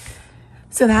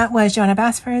 So that was Joanna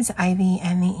Basford's Ivy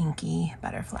and the Inky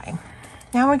Butterfly.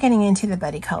 Now we're getting into the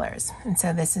buddy colors. And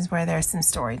so this is where there's some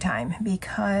story time,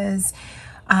 because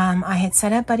I had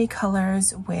set up buddy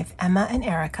colors with Emma and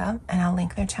Erica, and I'll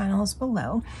link their channels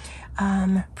below,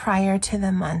 prior to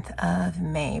the month of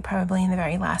May, probably in the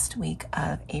very last week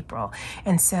of April.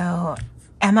 And so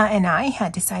Emma and I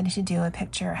had decided to do a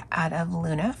picture out of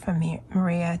Luna from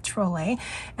Maria Trolle,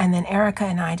 and then Erica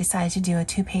and I decided to do a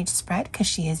 2-page spread because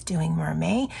she is doing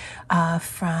Mermaid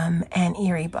from an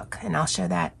Erie book, and I'll show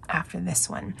that after this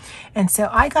one. And so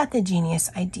I got the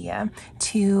genius idea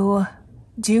to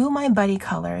do my buddy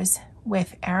colors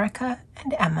with Erica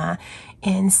and Emma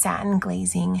in satin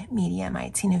glazing medium.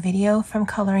 I'd seen a video from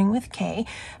Coloring with Kay,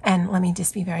 and let me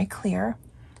just be very clear,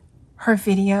 her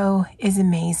video is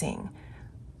amazing,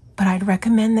 but I'd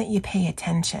recommend that you pay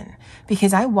attention,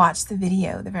 because I watched the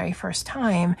video the very first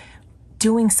time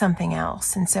doing something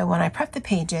else. And so when I prepped the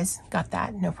pages, got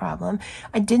that, no problem.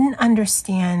 I didn't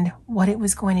understand what it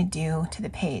was going to do to the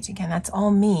page. Again, that's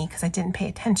all me because I didn't pay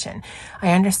attention.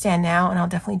 I understand now, and I'll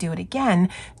definitely do it again.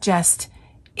 Just,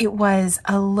 it was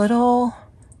a little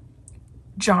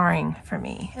jarring for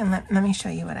me. And let me show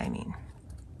you what I mean.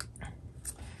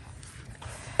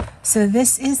 So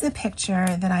this is the picture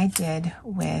that I did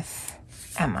with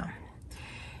Emma.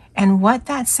 And what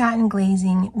that satin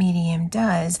glazing medium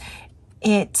does,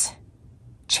 it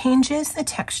changes the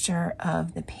texture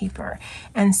of the paper.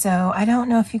 And so I don't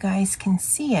know if you guys can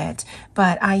see it,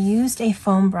 but I used a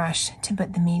foam brush to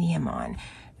put the medium on.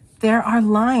 There are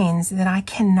lines that I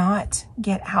cannot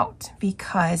get out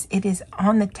because it is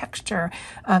on the texture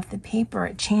of the paper.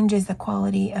 It changes the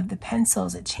quality of the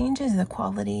pencils. It changes the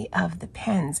quality of the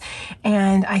pens.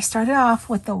 And I started off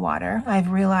with the water.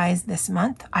 I've realized this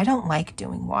month I don't like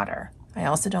doing water. I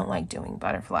also don't like doing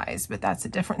butterflies, but that's a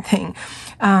different thing.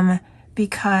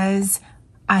 Because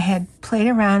I had played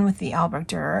around with the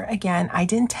Albrecht Dürer. Again, I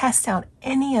didn't test out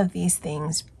any of these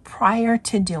things prior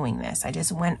to doing this. I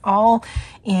just went all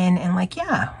in and like,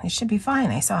 yeah, it should be fine.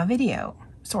 I saw a video,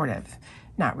 sort of,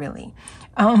 not really.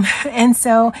 And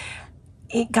so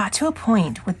it got to a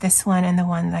point with this one and the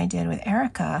one that I did with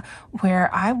Erica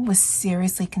where I was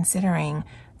seriously considering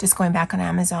just going back on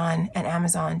Amazon and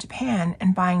Amazon Japan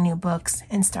and buying new books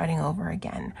and starting over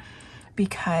again,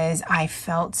 because I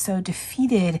felt so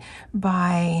defeated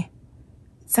by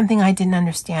something I didn't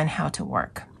understand how to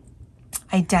work.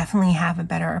 I definitely have a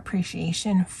better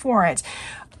appreciation for it.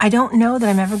 I don't know that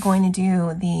I'm ever going to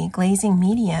do the glazing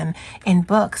medium in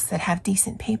books that have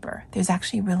decent paper. There's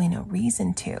actually really no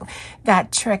reason to.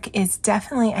 That trick is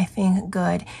definitely, I think,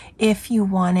 good if you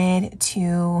wanted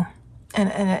to, and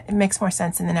it makes more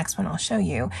sense in the next one I'll show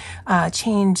you,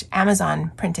 change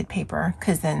Amazon printed paper,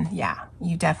 because then, yeah,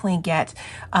 you definitely get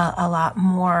a lot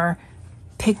more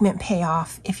pigment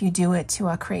payoff if you do it to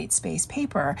a Create Space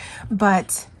paper.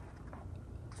 But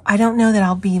I don't know that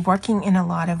I'll be working in a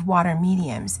lot of water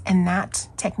mediums, and that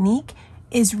technique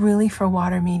is really for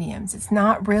water mediums. It's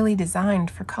not really designed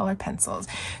for color pencils.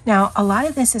 Now, a lot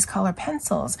of this is color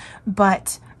pencils,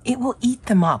 but it will eat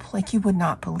them up like you would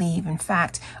not believe. In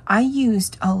fact, I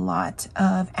used a lot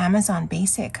of Amazon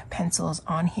Basic pencils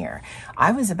on here.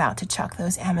 I was about to chuck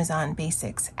those Amazon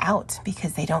Basics out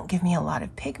because they don't give me a lot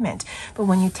of pigment. But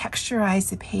when you texturize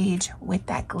the page with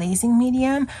that glazing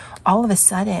medium, all of a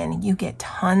sudden you get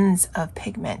tons of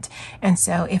pigment. And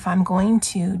so if I'm going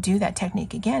to do that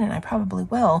technique again, and I probably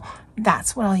will,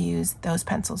 that's what I'll use those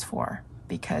pencils for,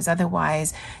 because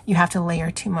otherwise you have to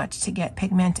layer too much to get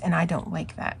pigment, and I don't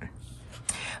like that.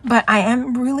 But I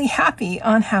am really happy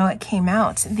on how it came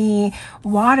out. The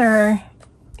water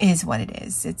is what it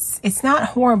is. It's not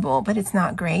horrible, but it's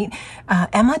not great.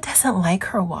 Emma doesn't like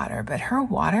her water, but her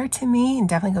water to me, and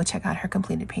definitely go check out her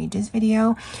completed pages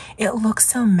video, it looks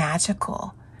so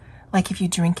magical. Like if you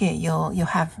drink it, you'll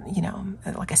have, you know,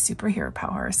 like a superhero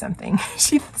power or something.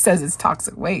 She says it's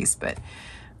toxic waste, but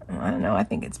I don't know, I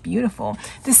think it's beautiful.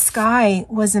 The sky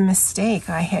was a mistake.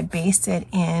 I had based it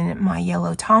in my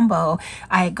yellow Tombow.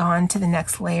 I had gone to the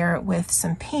next layer with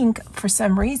some pink. For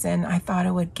some reason, I thought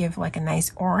it would give like a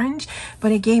nice orange,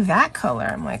 but it gave that color.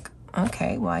 I'm like,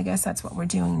 okay, well, I guess that's what we're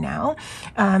doing now.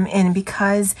 And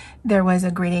because there was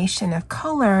a gradation of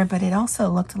color, but it also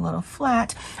looked a little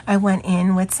flat, I went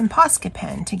in with some Posca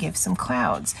pen to give some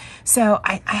clouds. So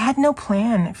I had no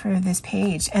plan for this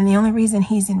page. And the only reason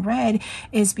he's in red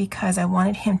is because I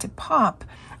wanted him to pop.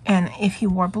 And if he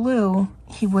wore blue,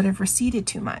 he would have receded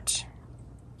too much.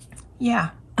 Yeah.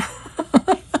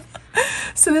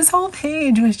 So this whole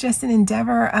page was just an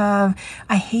endeavor of,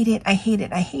 I hate it, I hate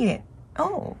it, I hate it.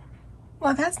 Oh.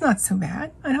 Well, that's not so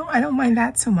bad. I don't mind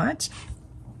that so much.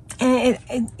 And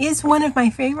it is one of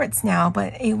my favorites now,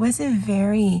 but it was a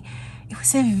very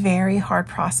hard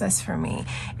process for me.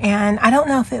 And I don't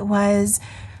know if it was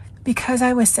because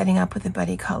I was setting up with a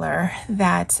buddy color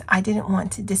that I didn't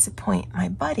want to disappoint my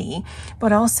buddy,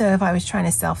 but also if I was trying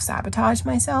to self-sabotage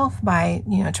myself by,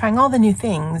 you know, trying all the new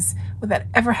things without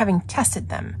ever having tested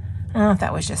them. I don't know if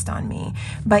that was just on me,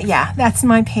 but yeah, that's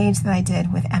my page that I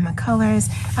did with Emma Colors.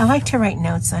 I like to write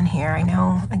notes on here. I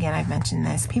know, again, I've mentioned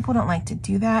this, people don't like to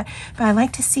do that, but I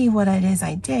like to see what it is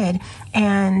I did.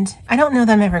 And I don't know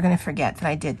that I'm ever going to forget that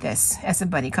I did this as a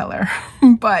buddy color,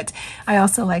 but I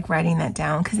also like writing that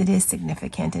down because it is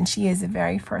significant. And she is the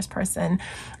very first person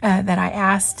that I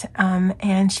asked.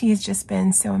 And she has just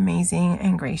been so amazing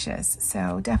and gracious.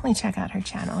 So definitely check out her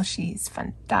channel. She's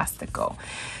fantastical.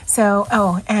 So,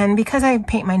 oh, and because I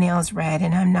paint my nails red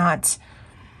and I'm not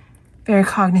very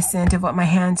cognizant of what my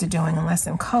hands are doing unless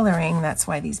I'm coloring. That's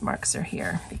why these marks are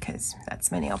here, because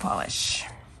that's my nail polish.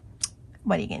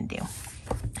 What are you gonna do?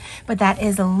 But that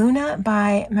is Luna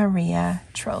by Maria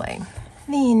Trolle.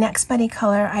 The next buddy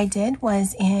color I did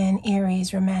was in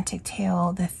Aries Romantic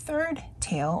Tale, the third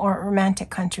tale, or Romantic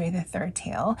Country, the third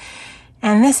tale.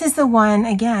 And this is the one,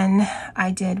 again,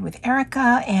 I did with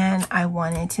Erica, and I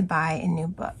wanted to buy a new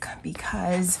book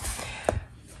because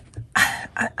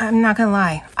I'm not gonna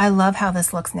lie, I love how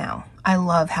this looks now. I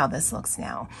love how this looks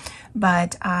now.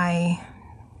 But I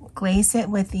glazed it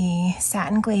with the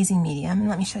satin glazing medium, and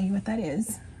let me show you what that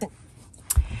is.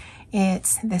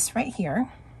 It's this right here.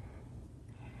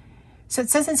 So it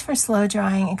says it's for slow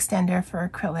drying extender for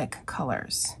acrylic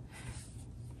colors.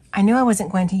 I knew I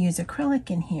wasn't going to use acrylic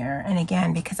in here, and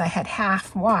again, because I had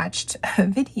half watched a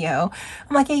video,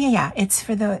 I'm like, yeah, it's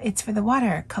for the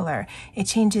watercolor. It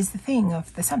changes the thing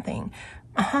of the something.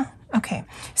 Okay.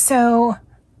 So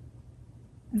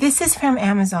this is from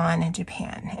Amazon in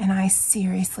Japan, and I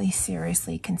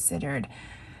seriously considered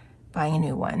buying a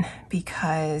new one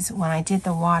because when I did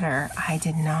the water, I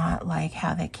did not like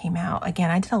how that came out. Again,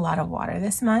 I did a lot of water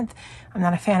this month. I'm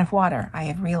not a fan of water. I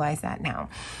have realized that now.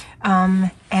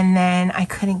 And then I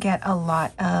couldn't get a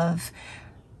lot of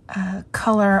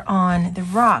color on the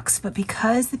rocks, but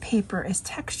because the paper is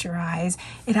texturized,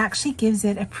 it actually gives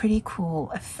it a pretty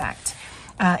cool effect.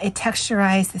 It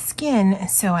texturized the skin,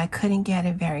 so I couldn't get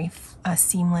a very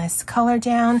seamless color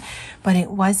down, but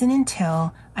it wasn't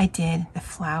until I did the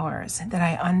flowers that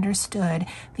I understood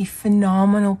the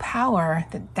phenomenal power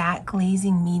that that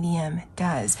glazing medium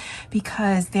does,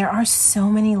 because there are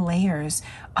so many layers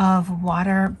of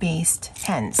water-based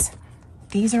pens.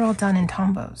 These are all done in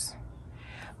Tombows,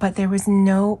 but there was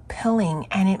no pilling,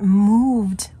 and it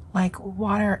moved like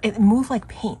water. It moved like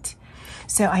paint.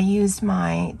 So I used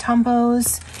my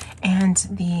Tombows and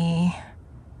the,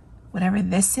 whatever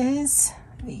this is,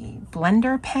 the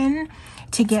blender pen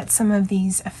to get some of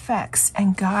these effects.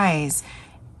 And guys,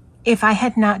 if I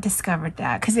had not discovered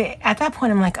that, because at that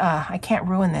point I'm like, I can't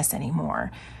ruin this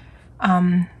anymore.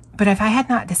 But if I had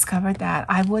not discovered that,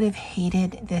 I would have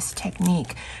hated this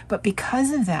technique. But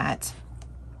because of that,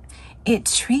 it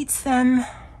treats them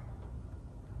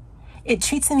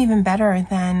even better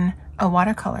than a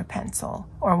watercolor pencil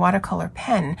or watercolor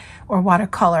pen or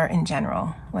watercolor in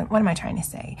general. What am I trying to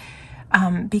say?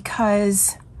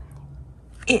 Because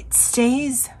it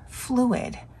stays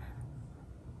fluid.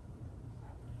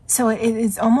 So it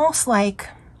is almost like,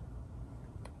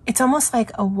 it's almost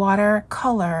like a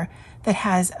watercolor that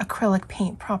has acrylic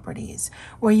paint properties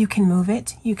where you can move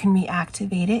it, you can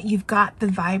reactivate it. You've got the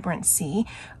vibrancy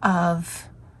of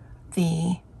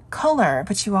the color,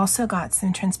 but you also got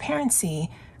some transparency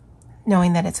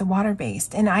knowing that it's a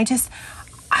water-based. And I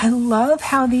love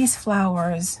how these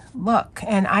flowers look.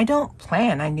 And I don't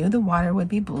plan. I knew the water would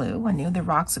be blue. I knew the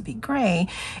rocks would be gray.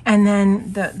 And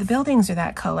then the buildings are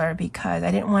that color because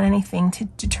I didn't want anything to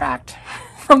detract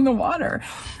from the water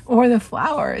or the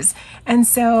flowers. And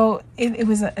so it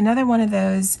was another one of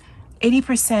those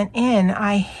 80% in,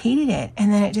 I hated it.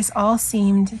 And then it just all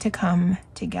seemed to come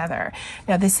together.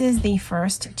 Now this is the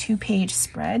first 2-page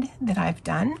spread that I've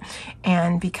done.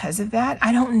 And because of that,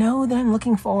 I don't know that I'm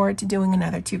looking forward to doing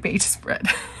another 2-page spread.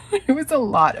 It was a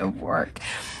lot of work,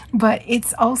 but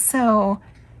it's also,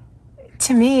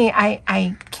 to me,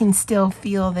 I can still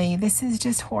feel this is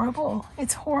just horrible.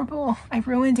 It's horrible. I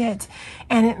ruined it.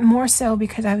 And it more so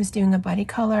because I was doing a buddy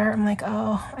color. I'm like,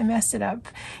 oh, I messed it up.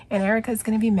 And Erica's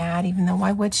going to be mad, even though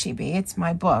why would she be? It's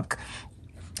my book.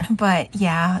 But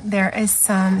yeah, there is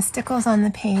some stickles on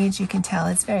the page. You can tell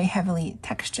it's very heavily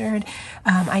textured.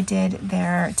 I did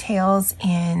their tails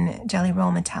in Jelly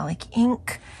Roll Metallic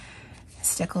ink.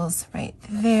 Stickles right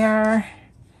there.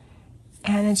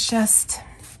 And it's just...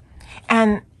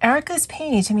 And Erica's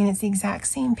page, I mean, it's the exact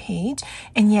same page,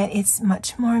 and yet it's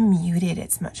much more muted.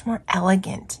 It's much more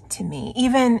elegant to me.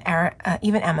 Even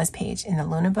Emma's page in the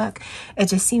Luna book, it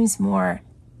just seems more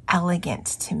elegant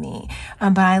to me.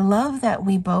 But I love that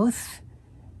we both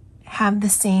have the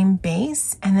same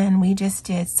base, and then we just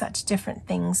did such different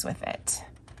things with it.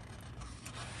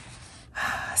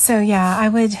 So yeah, I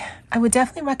would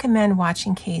definitely recommend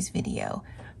watching Kay's video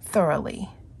thoroughly,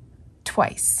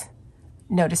 twice.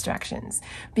 No distractions,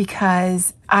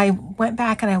 because I went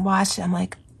back and I watched it. I'm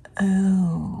like,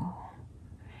 oh,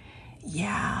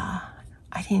 yeah,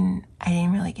 I didn't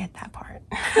really get that part.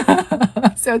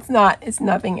 So it's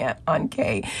nothing on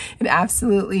Kay. It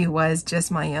absolutely was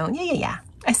just my own. Yeah.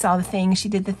 I saw the thing. She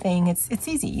did the thing. It's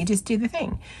easy. You just do the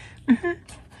thing.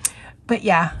 But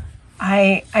yeah,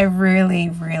 I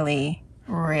really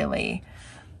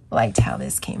liked how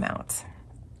this came out.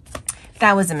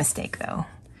 That was a mistake though.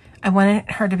 I wanted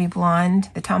her to be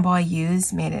blonde. The tombow I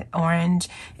used made it orange.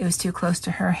 It was too close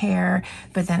to her hair,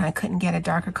 but then I couldn't get a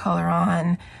darker color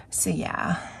on. So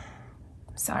yeah,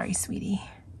 sorry, sweetie.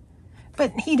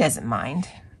 But he doesn't mind.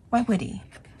 Why would he?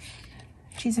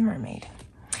 She's a mermaid.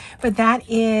 But that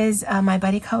is my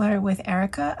buddy color with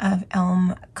Erica of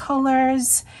Elm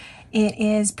Colors. It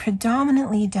is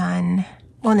predominantly done,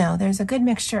 well no, there's a good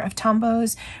mixture of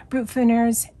Tombows, Brute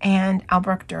Funers, and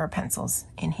Albrecht Dürer pencils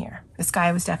in here. The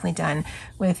sky was definitely done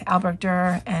with Albrecht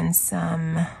Dürer and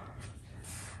some,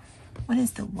 what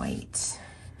is the white?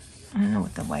 I don't know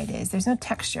what the white is. There's no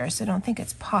texture, so I don't think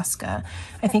it's Posca.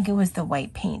 I think it was the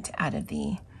white paint out of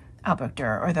the Albrecht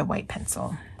Dürer or the white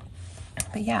pencil.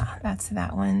 But yeah, that's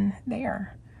that one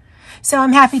there. So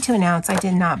I'm happy to announce I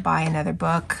did not buy another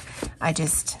book. I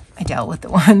dealt with the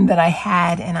one that I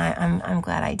had, and I'm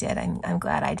glad I did. I'm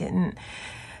glad I didn't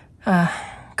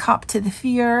cop to the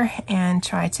fear and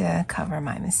try to cover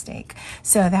my mistake.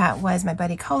 So that was my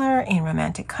buddy color in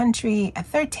Romantic Country, A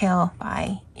Third Tale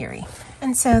by Erie.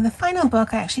 And so the final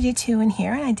book, I actually did two in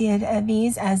here, and I did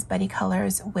these as buddy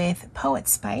colors with Poet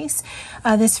Spice.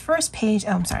 This first page,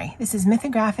 oh, I'm sorry, this is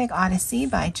Mythographic Odyssey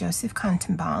by Joseph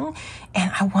Contimbang,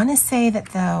 and I want to say that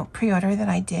the pre-order that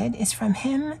I did is from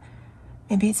him.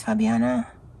 Maybe it's Fabiana.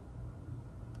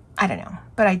 I don't know,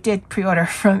 but I did pre-order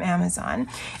from Amazon.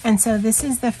 And so this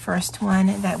is the first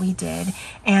one that we did.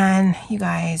 And you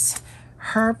guys,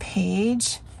 her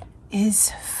page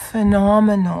is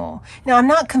phenomenal. Now, I'm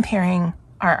not comparing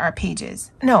our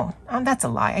pages. No, that's a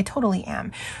lie. I totally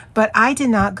am. But I did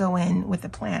not go in with a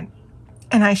plan,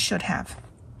 and I should have.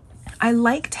 I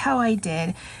liked how I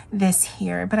did this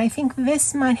here, but I think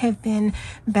this might have been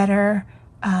better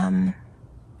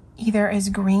either as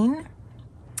green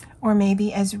or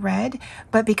maybe as red,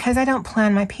 but because I don't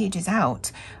plan my pages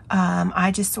out,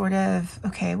 I just sort of,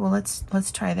 okay, well,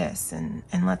 let's try this and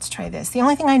let's try this. The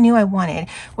only thing I knew I wanted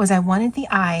was I wanted the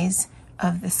eyes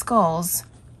of the skulls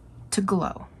to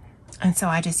glow. And so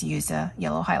I just used a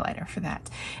yellow highlighter for that.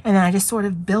 And then I just sort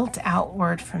of built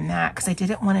outward from that because I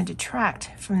didn't want to detract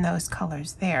from those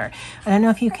colors there. I don't know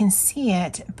if you can see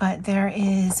it, but there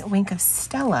is a wink of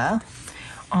Stella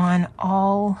on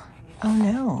all, oh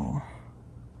no.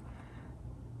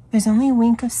 There's only a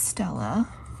wink of Stella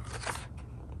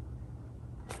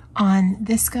on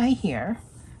this guy here,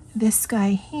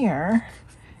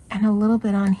 and a little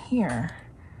bit on here.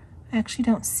 I actually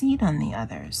don't see it on the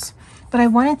others, but I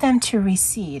wanted them to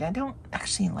recede. I don't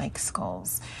actually like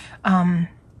skulls.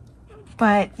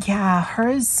 But yeah,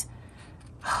 hers,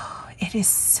 oh, it is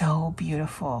so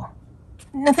beautiful.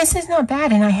 Now this is not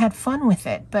bad, and I had fun with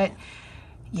it, but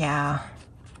yeah.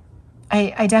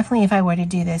 I definitely, if I were to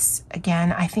do this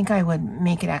again, I think I would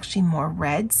make it actually more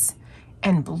reds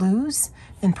and blues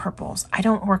than purples. I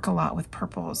don't work a lot with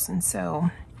purples, and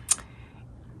so,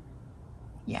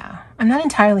 yeah. I'm not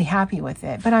entirely happy with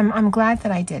it, but I'm glad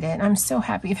that I did it. I'm so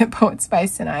happy that Poet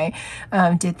Spice and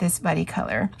I did this buddy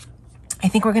color. I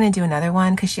think we're going to do another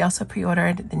one because she also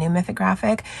pre-ordered the new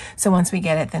Mythographic. So once we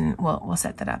get it, then we'll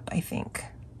set that up, I think.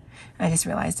 I just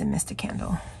realized I missed a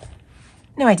candle.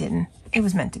 No, I didn't. It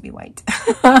was meant to be white.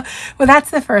 Well,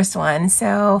 that's the first one.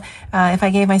 So if I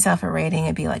gave myself a rating,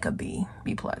 it'd be like a B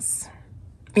plus.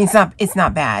 I mean, it's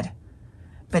not bad,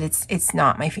 but it's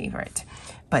not my favorite.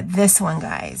 But this one,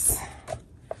 guys,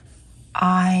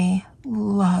 I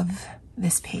love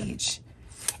this page.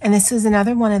 And this was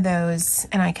another one of those,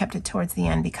 and I kept it towards the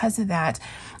end because of that.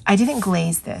 I didn't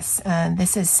glaze this.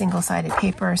 This is single-sided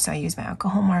paper, so I use my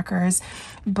alcohol markers,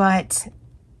 but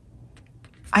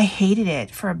I hated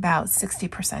it for about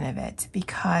 60% of it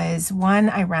because one,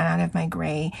 I ran out of my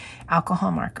gray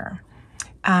alcohol marker.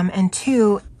 And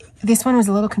two, this one was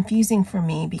a little confusing for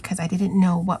me because I didn't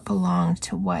know what belonged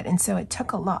to what. And so it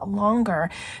took a lot longer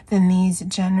than these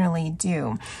generally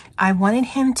do. I wanted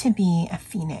him to be a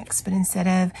phoenix, but instead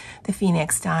of the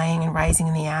phoenix dying and rising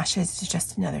in the ashes to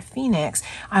just another phoenix,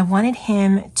 I wanted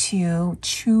him to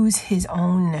choose his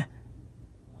own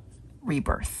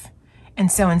rebirth.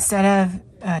 And so instead of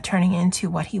turning into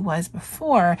what he was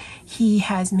before, he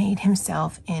has made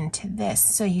himself into this.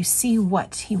 So you see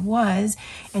what he was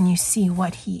and you see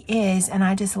what he is, and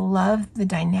I just love the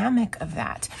dynamic of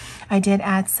that. I did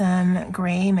add some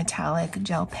gray metallic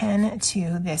gel pen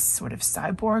to this sort of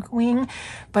cyborg wing,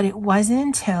 but it wasn't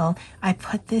until I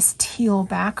put this teal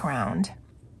background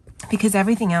because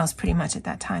everything else pretty much at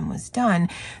that time was done,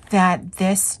 that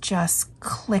this just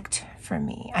clicked for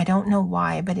me. I don't know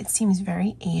why, but it seems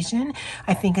very Asian.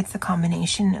 I think it's the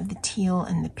combination of the teal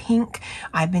and the pink.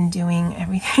 I've been doing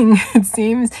everything, it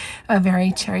seems, a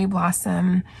very cherry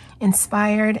blossom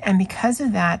inspired, and because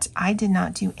of that, I did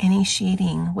not do any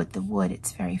shading with the wood.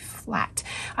 It's very flat.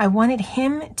 I wanted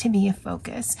him to be a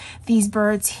focus. These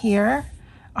birds here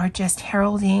are just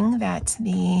heralding that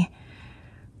the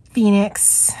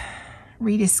Phoenix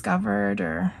rediscovered,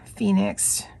 or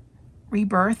Phoenix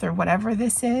rebirth, or whatever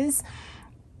this is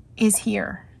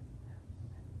here.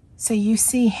 So you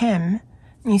see him,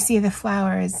 you see the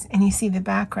flowers, and you see the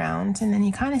background, and then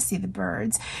you kind of see the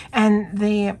birds. And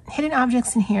the hidden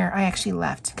objects in here I actually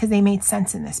left because they made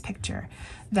sense in this picture.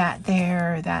 That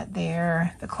there,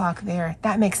 the clock there,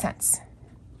 that makes sense.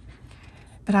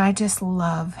 But I just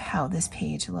love how this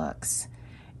page looks.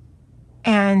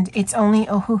 And it's only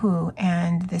Ohuhu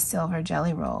and the silver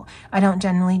jelly roll. I don't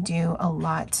generally do a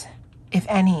lot, if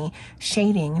any,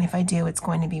 shading, and if I do, it's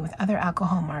going to be with other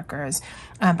alcohol markers,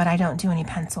 but I don't do any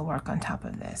pencil work on top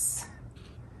of this.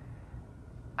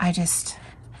 I just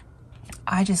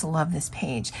love this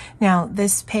page. Now,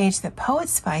 this page that Poet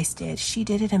Spice did, she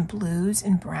did it in blues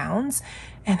and browns,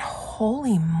 and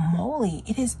holy moly,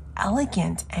 it is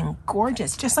elegant and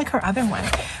gorgeous, just like her other one.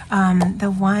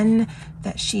 The one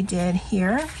that she did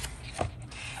here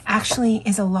actually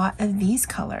is a lot of these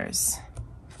colors.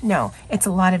 No, it's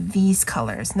a lot of these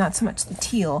colors, not so much the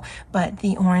teal, but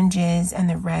the oranges and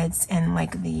the reds and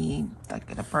like the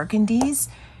burgundies.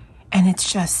 And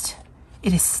it's just,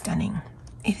 it is stunning.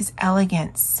 It is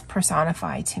elegance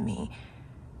personified to me.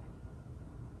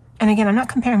 And again, I'm not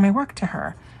comparing my work to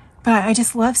her, but I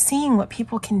just love seeing what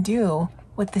people can do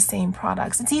with the same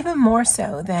products. It's even more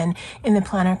so than in the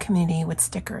planner community with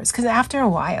stickers, because after a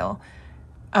while,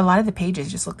 a lot of the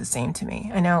pages just look the same to me.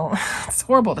 I know it's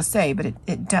horrible to say, but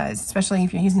it does, especially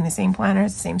if you're using the same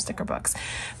planners, the same sticker books.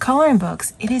 Coloring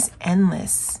books, it is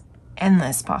endless,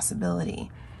 endless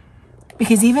possibility.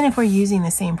 Because even if we're using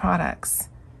the same products,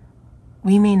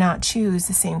 we may not choose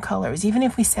the same colors. Even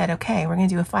if we said, okay, we're going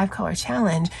to do a 5-color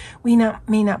challenge, we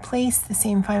may not place the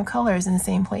same 5 colors in the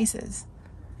same places.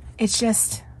 It's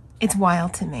just, it's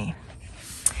wild to me.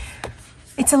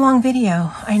 It's a long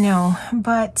video, I know,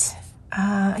 but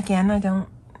again, I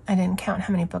didn't count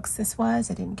how many books this was.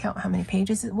 I didn't count how many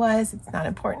pages it was. It's not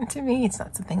important to me. It's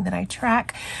not something that I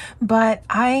track, but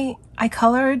I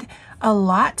colored a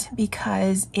lot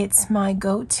because it's my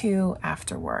go-to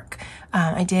after work.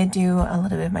 I did do a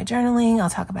little bit of my journaling. I'll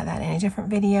talk about that in a different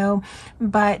video,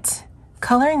 but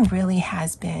coloring really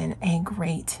has been a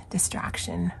great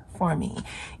distraction for me,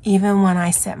 even when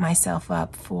I set myself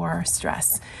up for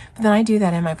stress. But then I do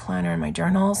that in my planner and my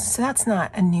journals, so that's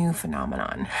not a new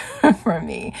phenomenon for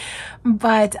me.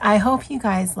 But I hope you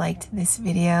guys liked this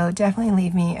video. Definitely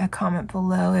leave me a comment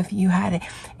below if you had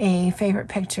a favorite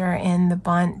picture in the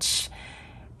bunch.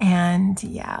 And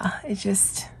yeah,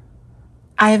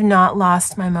 I have not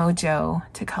lost my mojo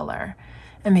to color.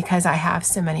 And because I have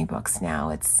so many books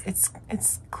now, it's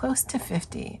close to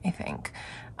 50, I think.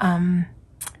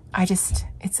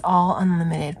 It's all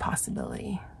unlimited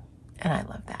possibility. And I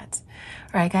love that.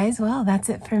 All right, guys, well, that's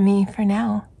it for me for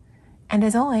now. And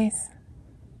as always,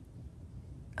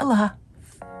 aloha.